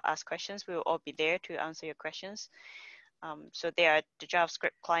actually ask questions. We will all be there to answer your questions. So there are the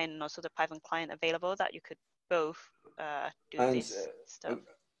JavaScript client and also the Python client available that you could both do this stuff.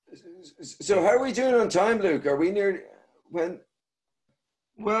 So how are we doing on time, Luke? Are we near when?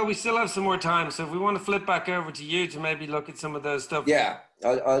 Well, we still have some more time, so if we want to flip back over to you to maybe look at some of those stuff. Yeah,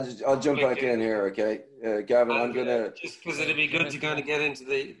 I'll jump back in here, okay? Gavin, I'm gonna just because it'd be good to kind of get into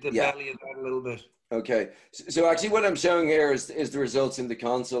the belly of that a little bit. Okay, so actually, what I'm showing here is the results in the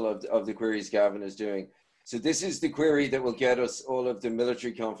console of the queries Gavin is doing. So this is the query that will get us all of the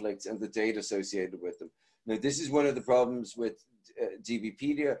military conflicts and the data associated with them. Now, this is one of the problems with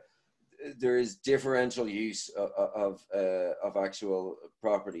DBpedia. there is differential use of actual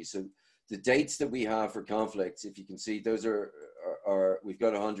properties. So the dates that we have for conflicts, if you can see, those are we've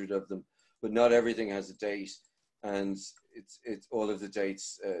got 100 of them, but not everything has a date, and it's all of the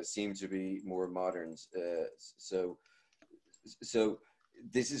dates seem to be more modern. So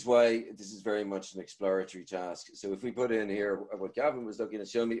this is why this is very much an exploratory task. So if we put in here what Gavin was looking at,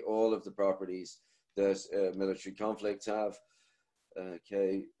 show me all of the properties that military conflicts have.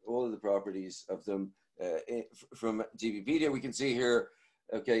 Okay, all of the properties of them from DBpedia, we can see here,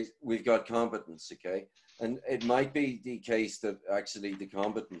 okay, we've got competence, okay? And it might be the case that actually the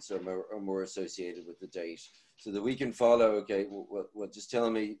competence are more associated with the date, so that we can follow, okay, well just tell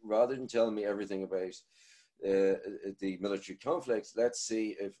me, rather than telling me everything about the military conflicts, let's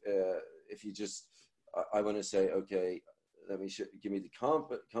see if you just, I want to say, okay, let me give me the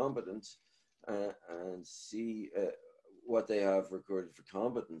competence and see what they have recorded for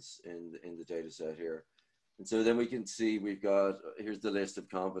competence in the data set here. And so then we can see we've got, here's the list of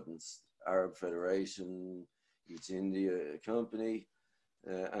competence: Arab Federation, East India Company,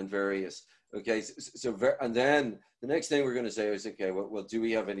 and various. Okay, and then the next thing we're going to say is, okay, well, do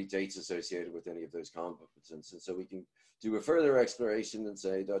we have any dates associated with any of those competences? And so we can do a further exploration and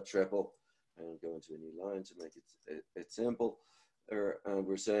say dot triple and go into a new line to make it simple. And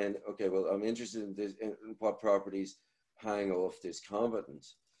we're saying, okay, well, I'm interested in this, in what properties hang off this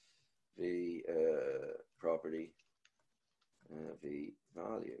competence, the property, the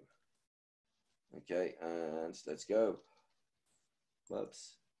value. Okay, and let's go.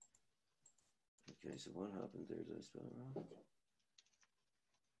 Whoops. Okay, so what happened there? Did I spell it wrong?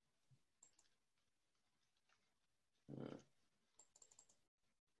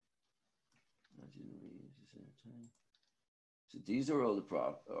 I didn't read at the same time. So these are all the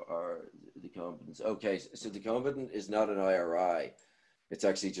competence. Okay, so the competent is not an IRI. It's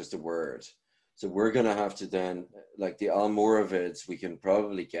actually just a word. So we're going to have to then, like the Almoravids, we can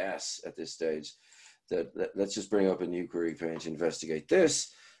probably guess at this stage that let's just bring up a new query page, investigate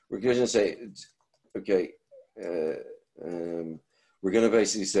this. We're going to say, okay, we're going to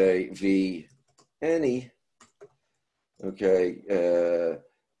basically say v any, okay,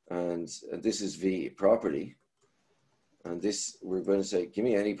 and this is v property. And this, we're going to say, give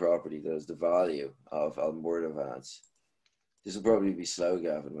me any property that has the value of Almoravids. This will probably be slow,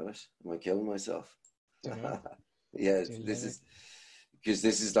 Gavin, will it? Am I killing myself? Yeah, this is, because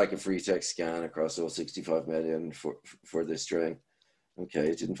this is like a free text scan across all 65 million for this string. Okay,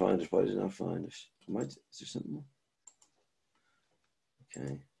 I didn't find it. Why did I not find it? Is there something more?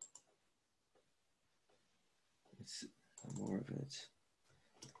 Okay. It's more of it.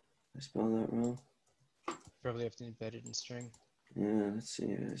 Did I spell that wrong? Probably have to embed it in string. Yeah, let's see.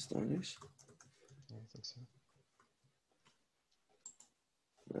 Standards. Yeah, I think so.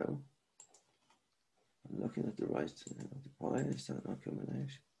 No. I'm looking at the right. Why is that not coming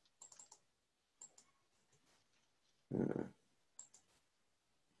out?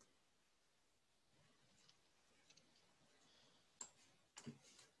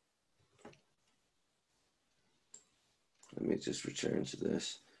 Let me just return to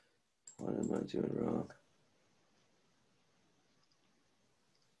this. What am I doing wrong?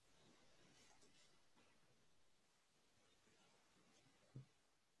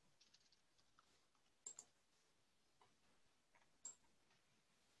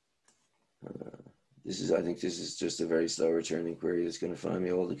 I think this is just a very slow returning query. It's going to find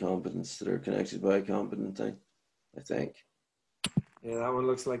me all the competents that are connected by a competent thing, I think. Yeah, that one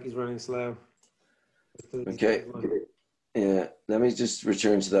looks like he's running slow. Okay. Yeah, let me just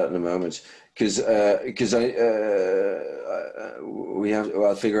return to that in a moment, because I'll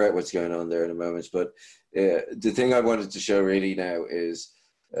figure out what's going on there in a moment. But the thing I wanted to show really now is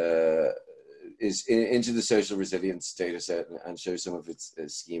into the social resilience data set and show some of its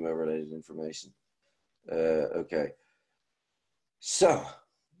schema related information. Okay,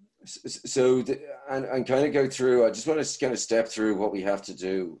 and kind of go through, I just want to kind of step through what we have to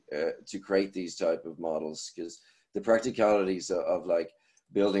do to create these type of models, because the practicalities of like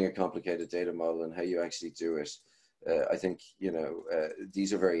building a complicated data model and how you actually do it, I think, you know,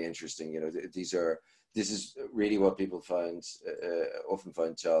 these are very interesting. You know, this is really what people often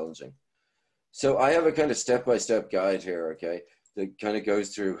find challenging. So I have a kind of step-by-step guide here, okay, that kind of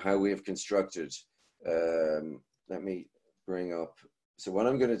goes through how we have constructed. Let me bring up. So what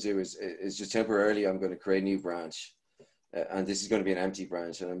I'm going to do is just temporarily, I'm going to create a new branch, and this is going to be an empty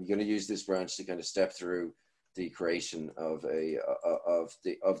branch, and I'm going to use this branch to kind of step through the creation of the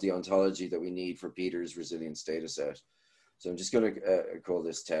ontology that we need for Peter's resilience data set. So I'm just going to call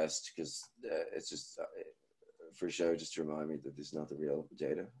this test, because it's just for show, just to remind me that this is not the real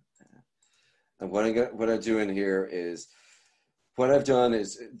data. And what I'm doing here is, what I've done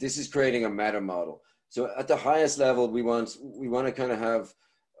is, this is creating a meta model. So at the highest level, we want to kind of have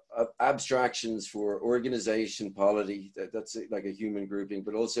abstractions for organization, polity, that's like a human grouping,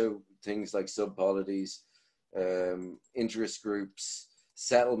 but also things like subpolities, interest groups,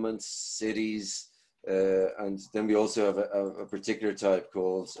 settlements, cities, and then we also have a particular type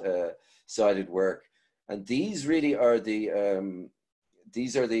called cited work. And these really are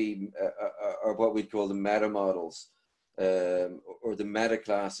are what we'd call the meta models, or the meta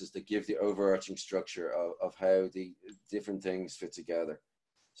classes that give the overarching structure of how the different things fit together.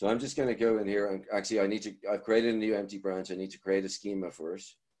 So I'm just going to go in here, and actually I've created a new empty branch. I need to create a schema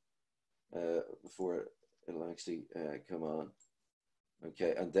first before it'll actually come on.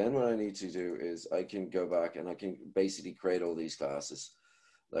 Okay, and then what I need to do is I can go back and I can basically create all these classes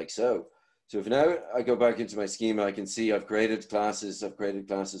like so. So if now I go back into my schema, I can see I've created classes. I've created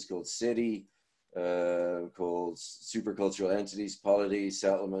classes called city, called supercultural entities, polity,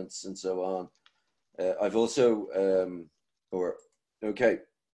 settlements, and so on. I've also,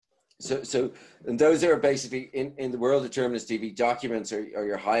 So and those are basically, in the world of TerminusDB, documents are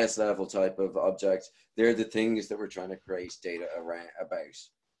your highest level type of object. They're the things that we're trying to create data about.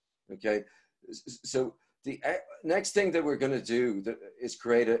 Okay, so the next thing that we're going to do is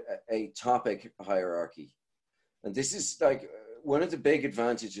create a topic hierarchy. And this is like one of the big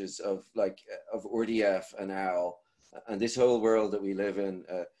advantages of RDF and OWL and this whole world that we live in,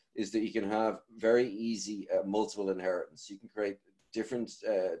 is that you can have very easy multiple inheritance. You can create different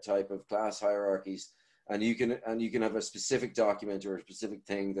type of class hierarchies, and you can have a specific document or a specific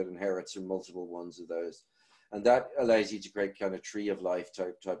thing that inherits from multiple ones of those, and that allows you to create kind of tree of life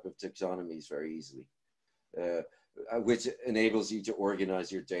type of taxonomies very easily, which enables you to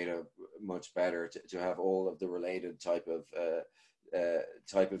organize your data much better, to have all of the related type of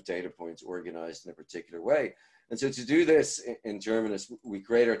data points organized in a particular way. And so to do this in Terminus, we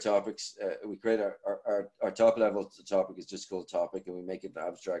create our topics, we create our top level topic is just called topic, and we make it an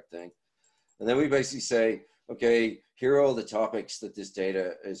abstract thing. And then we basically say, okay, here are all the topics that this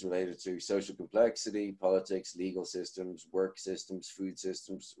data is related to: social complexity, politics, legal systems, work systems, food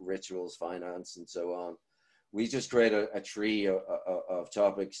systems, rituals, finance, and so on. We just create a tree of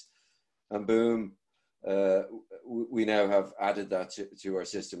topics, and boom, we now have added that to our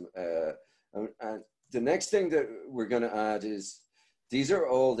system. And the next thing that we're going to add is, these are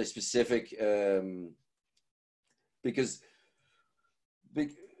all the specific, because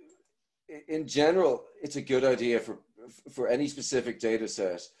in general, it's a good idea for any specific data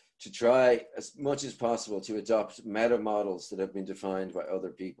set to try as much as possible to adopt meta models that have been defined by other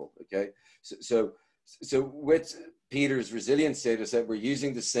people, okay? So with Peter's resilience data set, we're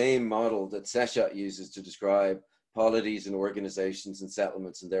using the same model that Seshat uses to describe polities and organizations and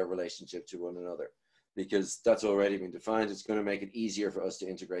settlements and their relationship to one another, because that's already been defined. It's going to make it easier for us to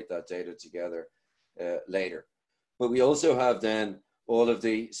integrate that data together later. But we also have then all of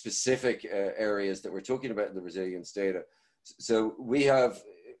the specific areas that we're talking about in the resilience data. So we have,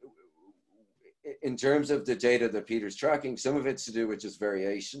 in terms of the data that Peter's tracking, some of it's to do with just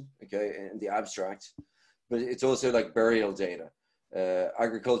variation, okay, in the abstract, but it's also like burial data,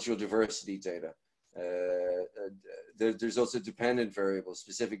 agricultural diversity data. There's also dependent variables,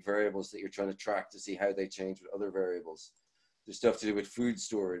 specific variables that you're trying to track to see how they change with other variables. There's stuff to do with food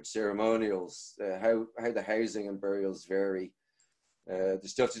storage, ceremonials, how the housing and burials vary.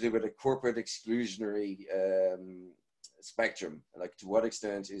 There's stuff to do with a corporate exclusionary spectrum, like to what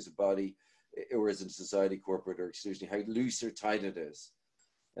extent is a body or is a society corporate or exclusionary, how loose or tight it is,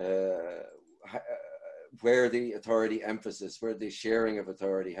 where the authority emphasis, where the sharing of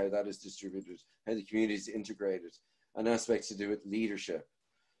authority, how that is distributed, how the community is integrated, and aspects to do with leadership.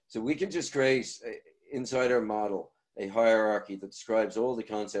 So we can just create, inside our model, a hierarchy that describes all the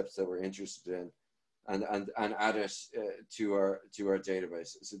concepts that we're interested in, and add it to our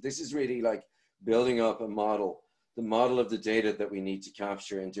database. So this is really like building up a model, the model of the data that we need to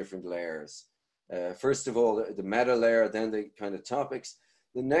capture in different layers. First of all, the meta layer, then the kind of topics.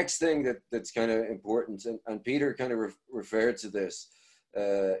 The next thing that's kind of important, and Peter kind of referred to this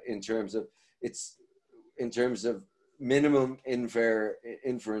in terms of minimum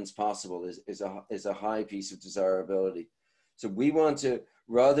inference possible is a high piece of desirability. So we want to,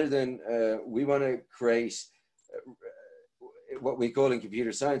 rather than, we want to create what we call in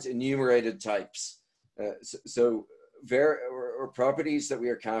computer science enumerated types. Or properties that we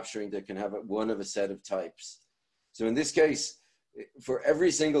are capturing that can have one of a set of types. So in this case, for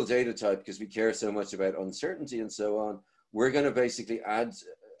every single data type, because we care so much about uncertainty and so on, we're going to basically add,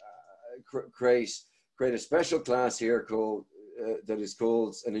 create a special class here called that is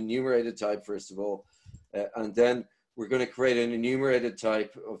called an enumerated type, first of all. And then we're going to create an enumerated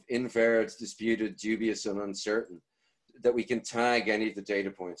type of invalid, disputed, dubious, and uncertain that we can tag any of the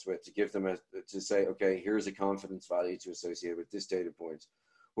data points with to give them to say, okay, here's a confidence value to associate with this data point.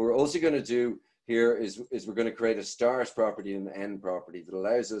 What we're also going to do here is we're going to create a start property and an end property that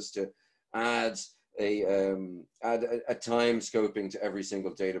allows us to add a time scoping to every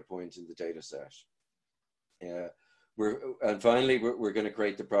single data point in the data set. And finally, we're going to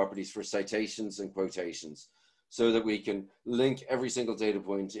create the properties for citations and quotations so that we can link every single data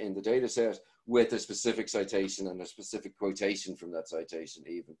point in the data set with a specific citation and a specific quotation from that citation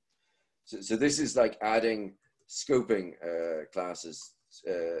even. So this is like adding scoping classes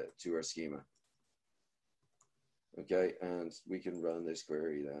to our schema. Okay, and we can run this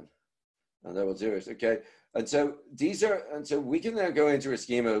query then. And that will do it. Okay, and so we can now go into a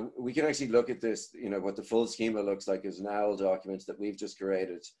schema. We can actually look at this, you know, what the full schema looks like as an OWL document that we've just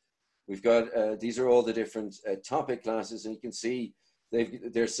created. We've got, these are all the different topic classes, and you can see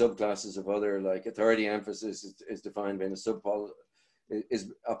they're subclasses of other, like authority emphasis is defined by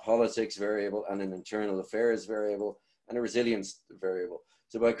a politics variable and an internal affairs variable and a resilience variable.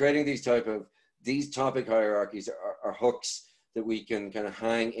 So by creating these topic hierarchies are hooks that we can kind of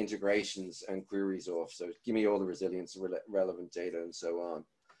hang integrations and queries off. So give me all the resilience, relevant data, and so on.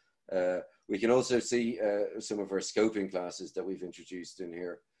 We can also see some of our scoping classes that we've introduced in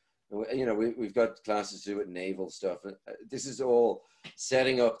here. You know, we've got classes to do with naval stuff. This is all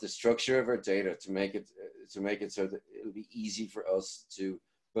setting up the structure of our data to make it so that it'll be easy for us to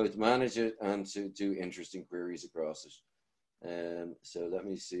both manage it and to do interesting queries across it. So let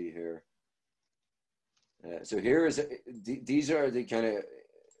me see here. So here is, these are the kind of,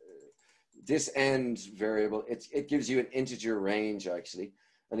 this end variable, it gives you an integer range actually.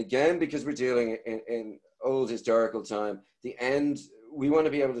 And again, because we're dealing in old historical time, the end, we want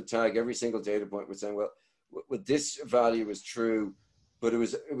to be able to tag every single data point. We're saying, well, this value was true, but it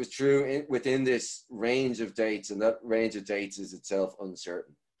was true within this range of dates, and that range of dates is itself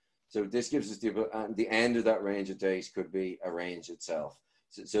uncertain. So this gives us the end of that range of dates could be a range itself.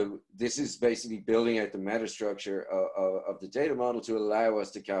 So this is basically building out the meta structure of the data model to allow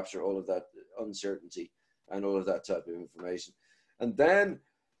us to capture all of that uncertainty and all of that type of information. And then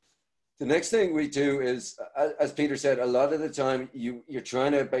the next thing we do is, as Peter said, a lot of the time you're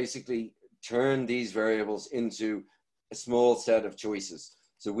trying to basically turn these variables into a small set of choices.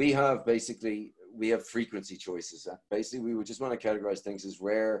 So we have frequency choices. Basically, we would just want to categorize things as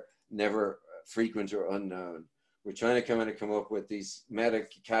rare, never, frequent, or unknown. We're trying to come up with these meta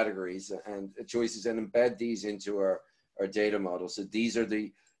categories and choices and embed these into our data model. So these are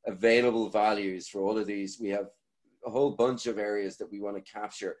the available values for all of these. We have a whole bunch of areas that we want to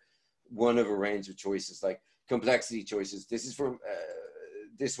capture one of a range of choices, like complexity choices. This is for,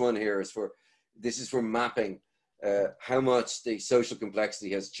 this one here is for, this is for mapping how much the social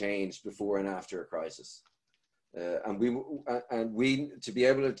complexity has changed before and after a crisis. And we, to be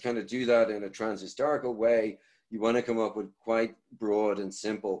able to kind of do that in a trans-historical way, you want to come up with quite broad and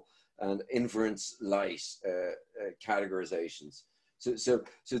simple and inference light categorizations. So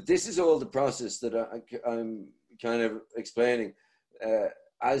this is all the process that I'm kind of explaining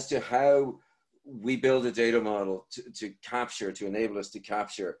as to how we build a data model to enable us to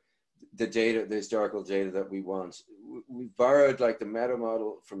capture the data, the historical data that we want. We've borrowed like the meta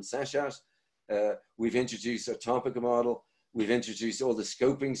model from Seshat. We've introduced a topic model. We've introduced all the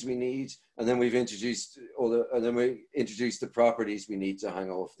scopings we need, and then we've introduced the properties we need to hang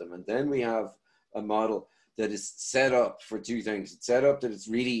off them. And then we have a model that is set up for two things. It's set up that it's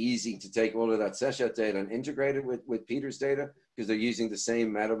really easy to take all of that Seshat data and integrate it with Peter's data, because they're using the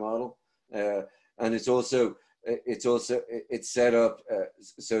same meta model. And it's set up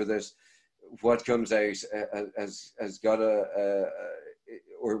so that what comes out has got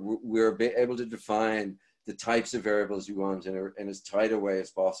or we're able to define the types of variables we want in as tight a way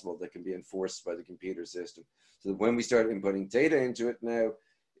as possible that can be enforced by the computer system. So that when we start inputting data into it now,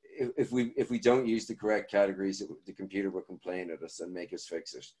 if we don't use the correct categories, the computer will complain at us and make us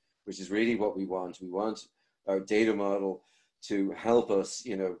fix it, which is really what we want. We want our data model to help us,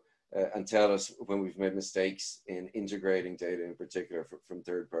 you know, and tell us when we've made mistakes in integrating data, in particular from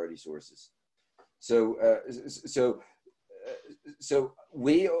third-party sources. So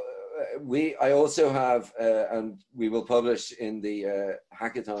I also have, and we will publish in the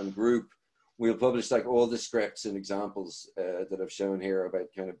Hackathon group, we'll publish like all the scripts and examples that I've shown here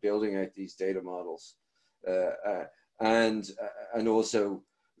about kind of building out these data models, and also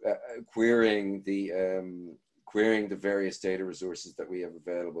querying the various data resources that we have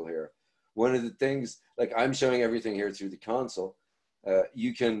available here. one of the things, like I'm showing everything here through the console.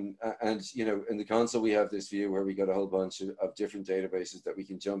 You can, and you know, in the console we have this view where we got a whole bunch of different databases that we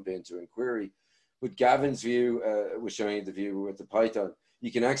can jump into and query. But Gavin's view was showing you the view with the Python.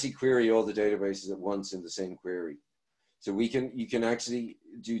 You can actually query all the databases at once in the same query. So you can actually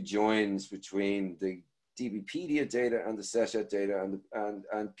do joins between the DBpedia data and the Seshat data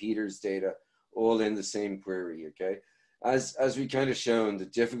and Peter's data all in the same query, okay? As we kind of shown, the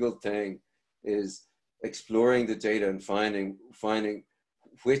difficult thing is exploring the data and finding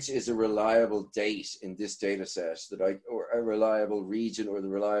which is a reliable date in this data set or a reliable region, or the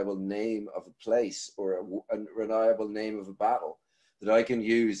reliable name of a place, or a reliable name of a battle that I can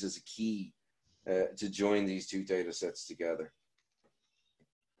use as a key to join these two data sets together.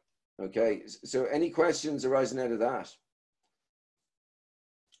 Okay, so any questions arising out of that?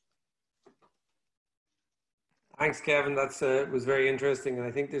 Thanks, Kevin. That's was very interesting, and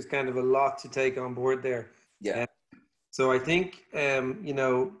I think there's kind of a lot to take on board there. Yeah. So I think you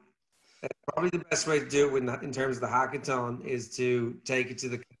know, probably the best way to do it in terms of the hackathon is to take it to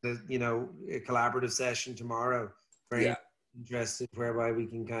the you know, a collaborative session tomorrow. Very interested, whereby we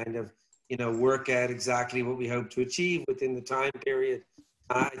can kind of, you know, work out exactly what we hope to achieve within the time period.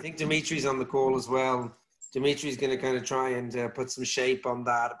 I think Dimitri's on the call as well. Dimitri's going to kind of try and put some shape on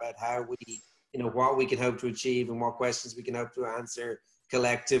that, about how we, you know, what we can hope to achieve and what questions we can hope to answer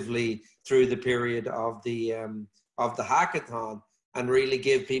collectively through the period of the hackathon, and really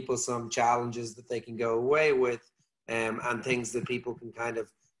give people some challenges that they can go away with, and things that people can kind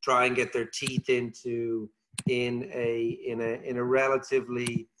of try and get their teeth into in a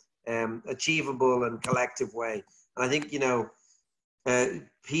relatively achievable and collective way. And I think, you know,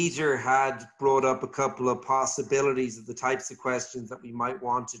 Peter had brought up a couple of possibilities of the types of questions that we might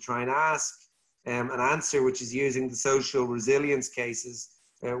want to try and ask and answer, which is using the social resilience cases,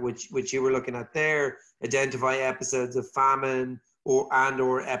 which you were looking at there. Identify episodes of famine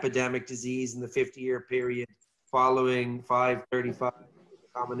or epidemic disease in the 50-year period following 535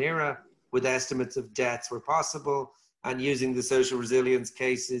 Common Era, with estimates of deaths where possible, and using the social resilience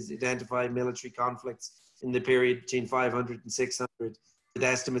cases, identify military conflicts in the period between 500 and 600, with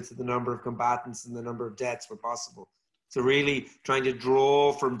estimates of the number of combatants and the number of deaths where possible. So really trying to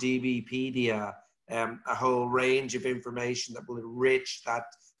draw from DBpedia a whole range of information that will enrich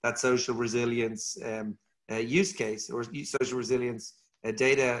that social resilience use case, or social resilience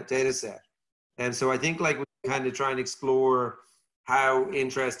data set. And so I think, like, we kind of try and explore how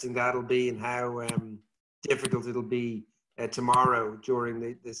interesting that'll be and how difficult it'll be tomorrow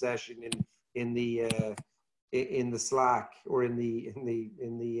during the session in the Slack, or in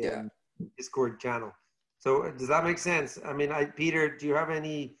the Discord channel. So does that make sense? I mean, Peter, do you have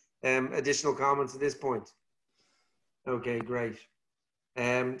any additional comments at this point? Okay, great.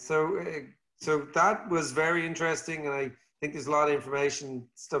 So that was very interesting, and I think there's a lot of information,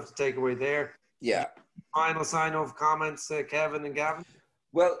 stuff to take away there. Yeah. Final sign-off comments, Kevin and Gavin?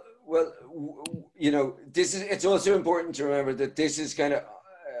 Well, you know, it's also important to remember that this is kind of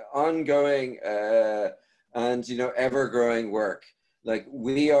ongoing and, you know, ever-growing work. Like,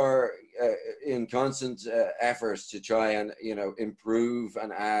 we are in constant efforts to try and, you know, improve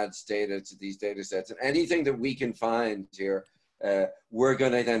and add data to these data sets. And anything that we can find here, we're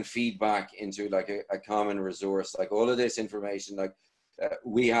going to then feed back into, like, a common resource. Like, all of this information, like,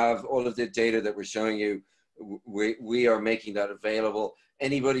 we have all of the data that we're showing you, we are making that available.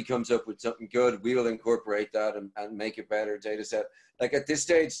 Anybody comes up with something good, we will incorporate that and make a better data set. Like, at this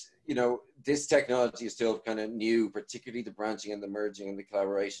stage, you know, this technology is still kind of new, particularly the branching and the merging and the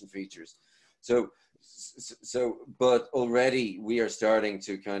collaboration features. So but already we are starting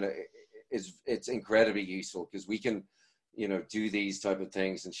to kind of, it's incredibly useful, because we can, you know, do these type of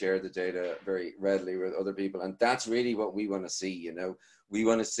things and share the data very readily with other people. And that's really what we want to see. You know, we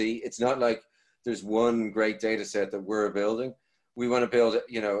want to see, it's not like there's one great data set that we're building. We want to build,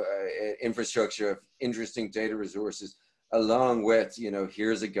 you know, infrastructure of interesting data resources, along with, you know,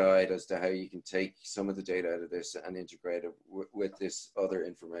 here's a guide as to how you can take some of the data out of this and integrate it with this other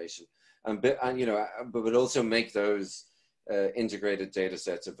information. And you know, but also make those integrated data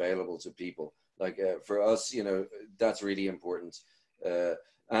sets available to people. Like, for us, you know, that's really important.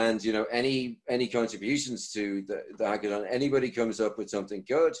 And, you know, any contributions to the hackathon, anybody comes up with something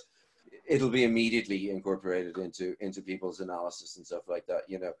good, it'll be immediately incorporated into people's analysis and stuff like that.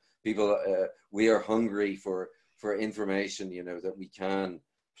 You know, people, we are hungry for information, you know, that we can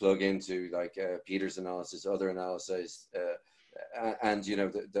plug into, like Peter's analysis, other analyses, and, you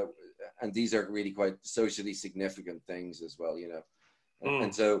know, and these are really quite socially significant things as well, you know.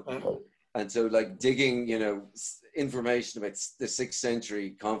 And so And so like digging, you know, information about the 6th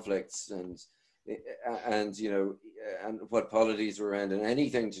century conflicts and you know, and what polities were around and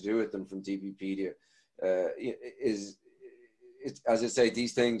anything to do with them from DBpedia is, as I say,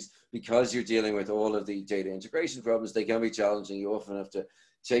 these things, because you're dealing with all of the data integration problems, they can be challenging. You often have to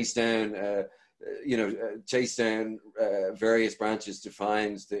chase down, various branches to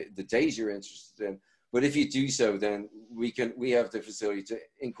find the data you're interested in. But if you do so, then we have the facility to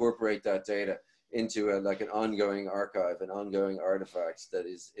incorporate that data into like an ongoing archive, an ongoing artifact that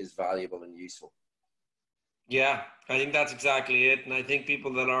is valuable and useful. Yeah, I think that's exactly it. And I think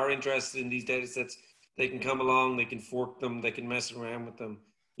people that are interested in these data sets, they can come along, they can fork them, they can mess around with them.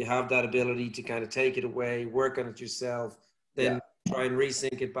 You have that ability to kind of take it away, work on it yourself, then try and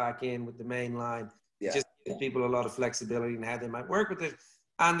resync it back in with the main line. It just gives people a lot of flexibility in how they might work with it.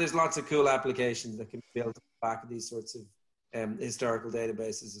 And there's lots of cool applications that can be built on the back of these sorts of historical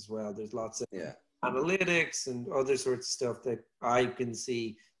databases as well. There's lots of analytics and other sorts of stuff that I can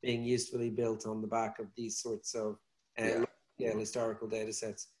see being usefully built on the back of these sorts of historical data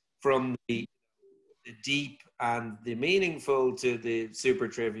sets, from the deep and the meaningful to the super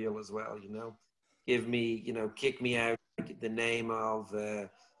trivial as well. You know, give me, you know, kick me out the name of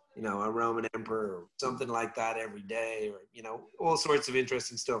you know, a Roman emperor or something like that every day, or, you know, all sorts of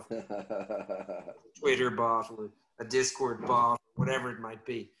interesting stuff. Twitter bot or a Discord bot, whatever it might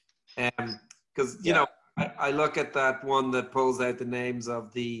be. Because, you know, I look at that one that pulls out the names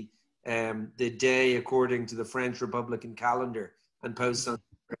of the day according to the French Republican calendar and posts on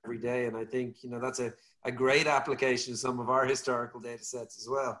every day. And I think, you know, that's a great application of some of our historical data sets as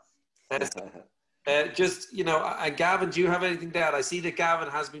well. Just, you know, Gavin, do you have anything to add? I see that Gavin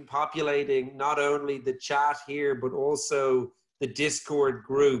has been populating not only the chat here, but also the Discord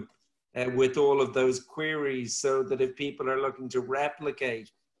group with all of those queries, so that if people are looking to replicate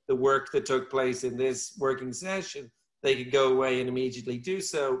the work that took place in this working session, they could go away and immediately do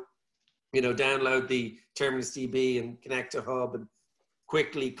so. You know, download the TerminusDB and connect to Hub and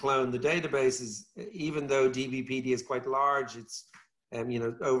quickly clone the databases. Even though DBpedia is quite large, it's you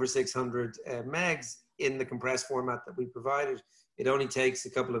know, over 600 megs in the compressed format that we provided. It only takes a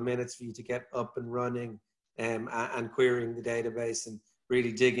couple of minutes for you to get up and running and querying the database and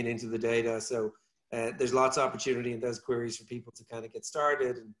really digging into the data. So there's lots of opportunity in those queries for people to kind of get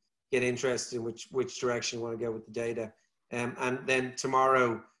started and get interested in which direction you want to go with the data. And then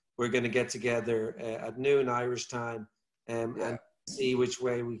tomorrow we're going to get together at noon Irish time and see which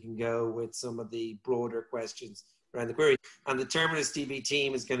way we can go with some of the broader questions around the query. And the TerminusDB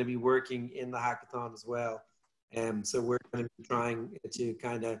team is going to be working in the hackathon as well. So we're going to be trying to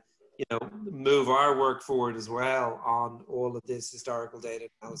kind of, you know, move our work forward as well on all of this historical data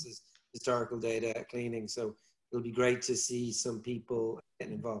analysis, historical data cleaning. So it'll be great to see some people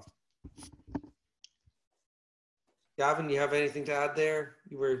getting involved. Gavin, you have anything to add there?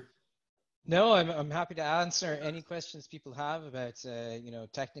 You were... No, I'm happy to answer any questions people have about you know,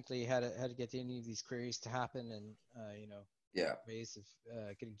 technically how to get any of these queries to happen, and you know, ways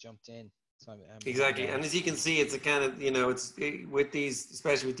of getting jumped in. So I'm exactly, and as you can see, it's a kind of, you know, it's with these,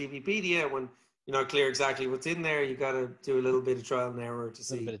 especially with DBpedia, when you're not clear exactly what's in there, you got to do a little bit of trial and error to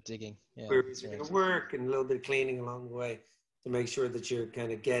see a little bit of digging, queries are going to work, and a little bit of cleaning along the way to make sure that you're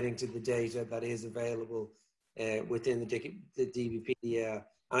kind of getting to the data that is available within the DBpedia.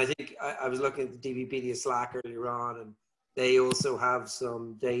 And I think I was looking at the DBpedia Slack earlier on, and they also have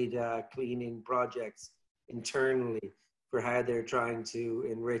some data cleaning projects internally for how they're trying to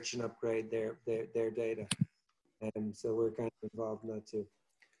enrich and upgrade their data. And so we're kind of involved in that too.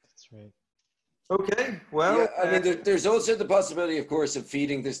 That's right. Okay, well. Yeah, I mean, there's also the possibility, of course, of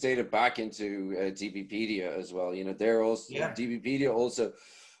feeding this data back into DBpedia as well. You know, they're also, DBpedia also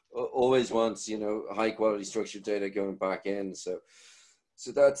always wants, you know, high quality structured data going back in. So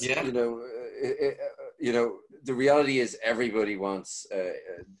that's, you know, the reality is everybody wants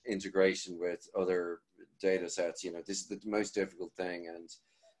integration with other data sets. You know, this is the most difficult thing, and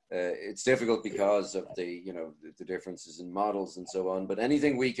it's difficult because of the, you know, the differences in models and so on. But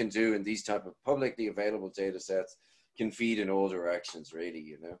anything we can do in these type of publicly available data sets can feed in all directions, really,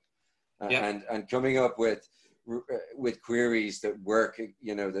 you know, and coming up with queries that work,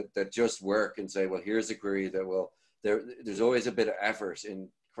 you know, that just work, and say, well, here's a query that will. There's always a bit of effort in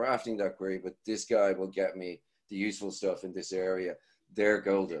crafting that query, but this guy will get me the useful stuff in this area. They're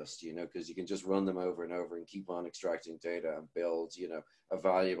gold dust, you know, because you can just run them over and over and keep on extracting data and build, you know, a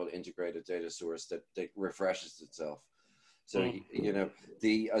valuable integrated data source that refreshes itself. So, you know,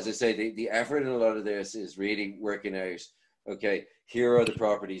 as I say, the effort in a lot of this is really working out okay, here are the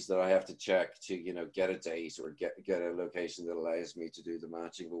properties that I have to check to, you know, get a date or get a location that allows me to do the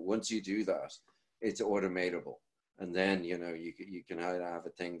matching. But once you do that, it's automatable. And then, you know, you can have a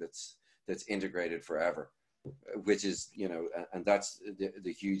thing that's integrated forever, which is, you know, and that's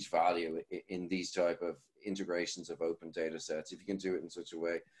the huge value in these type of integrations of open data sets. If you can do it in such a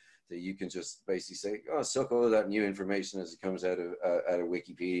way that you can just basically say, oh, suck all of that new information as it comes out of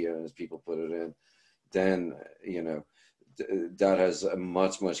Wikipedia and as people put it in, then, you know, that has a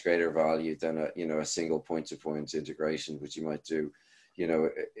much greater value than a single point-to-point integration, which you might do, you know,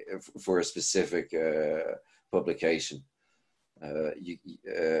 for a specific publication.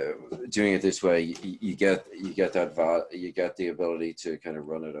 Doing it this way, you get the ability to kind of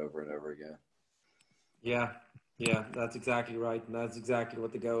run it over and over again. Yeah, that's exactly right, and that's exactly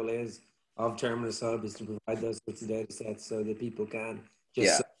what the goal is of Terminus Hub, is to provide those sorts of data sets so that people can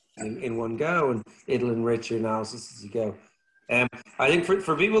just in one go, and it'll enrich your analysis as you go. I think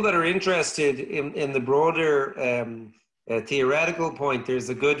for people that are interested in the broader theoretical point, there's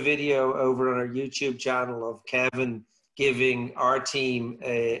a good video over on our YouTube channel of Kevin giving our team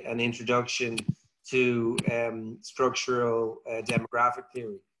an introduction to structural demographic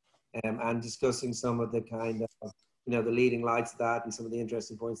theory, and discussing some of the kind of, you know, the leading lights of that and some of the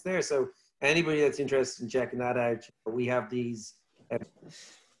interesting points there. So anybody that's interested in checking that out, we have these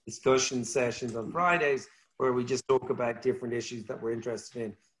discussion sessions on Fridays where we just talk about different issues that we're interested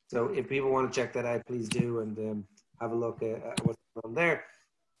in. So if people want to check that out, please do, and have a look at what's going on there.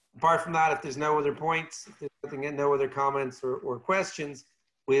 Apart from that, if there's no other points, if there's nothing, no other comments or questions,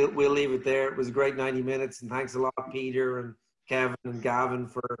 we'll leave it there. It was a great 90 minutes, and thanks a lot, Peter and Kevin and Gavin,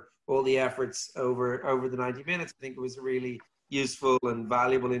 for all the efforts over the 90 minutes. I think it was a really useful and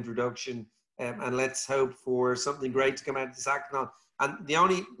valuable introduction, and let's hope for something great to come out of this hackathon. And the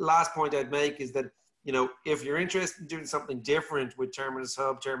only last point I'd make is that, you know, if you're interested in doing something different with Terminus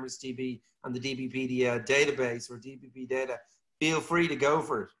Hub, TerminusDB, and the DBpedia database or DBP data, feel free to go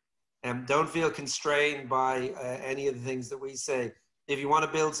for it. Don't feel constrained by any of the things that we say. If you want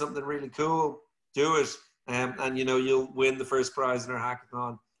to build something really cool, do it. And, you know, you'll win the first prize in our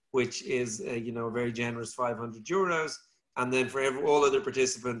hackathon, which is, you know, a very generous 500 euros. And then for all other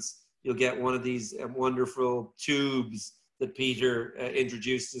participants, you'll get one of these wonderful tubes that Peter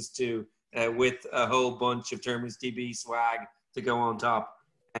introduced us to, with a whole bunch of TerminusDB swag to go on top.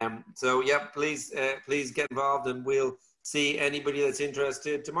 So yeah, please get involved, and we'll see anybody that's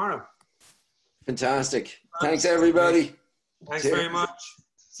interested tomorrow. Fantastic. Thanks, everybody. Thanks very much.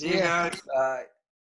 See you guys. Bye.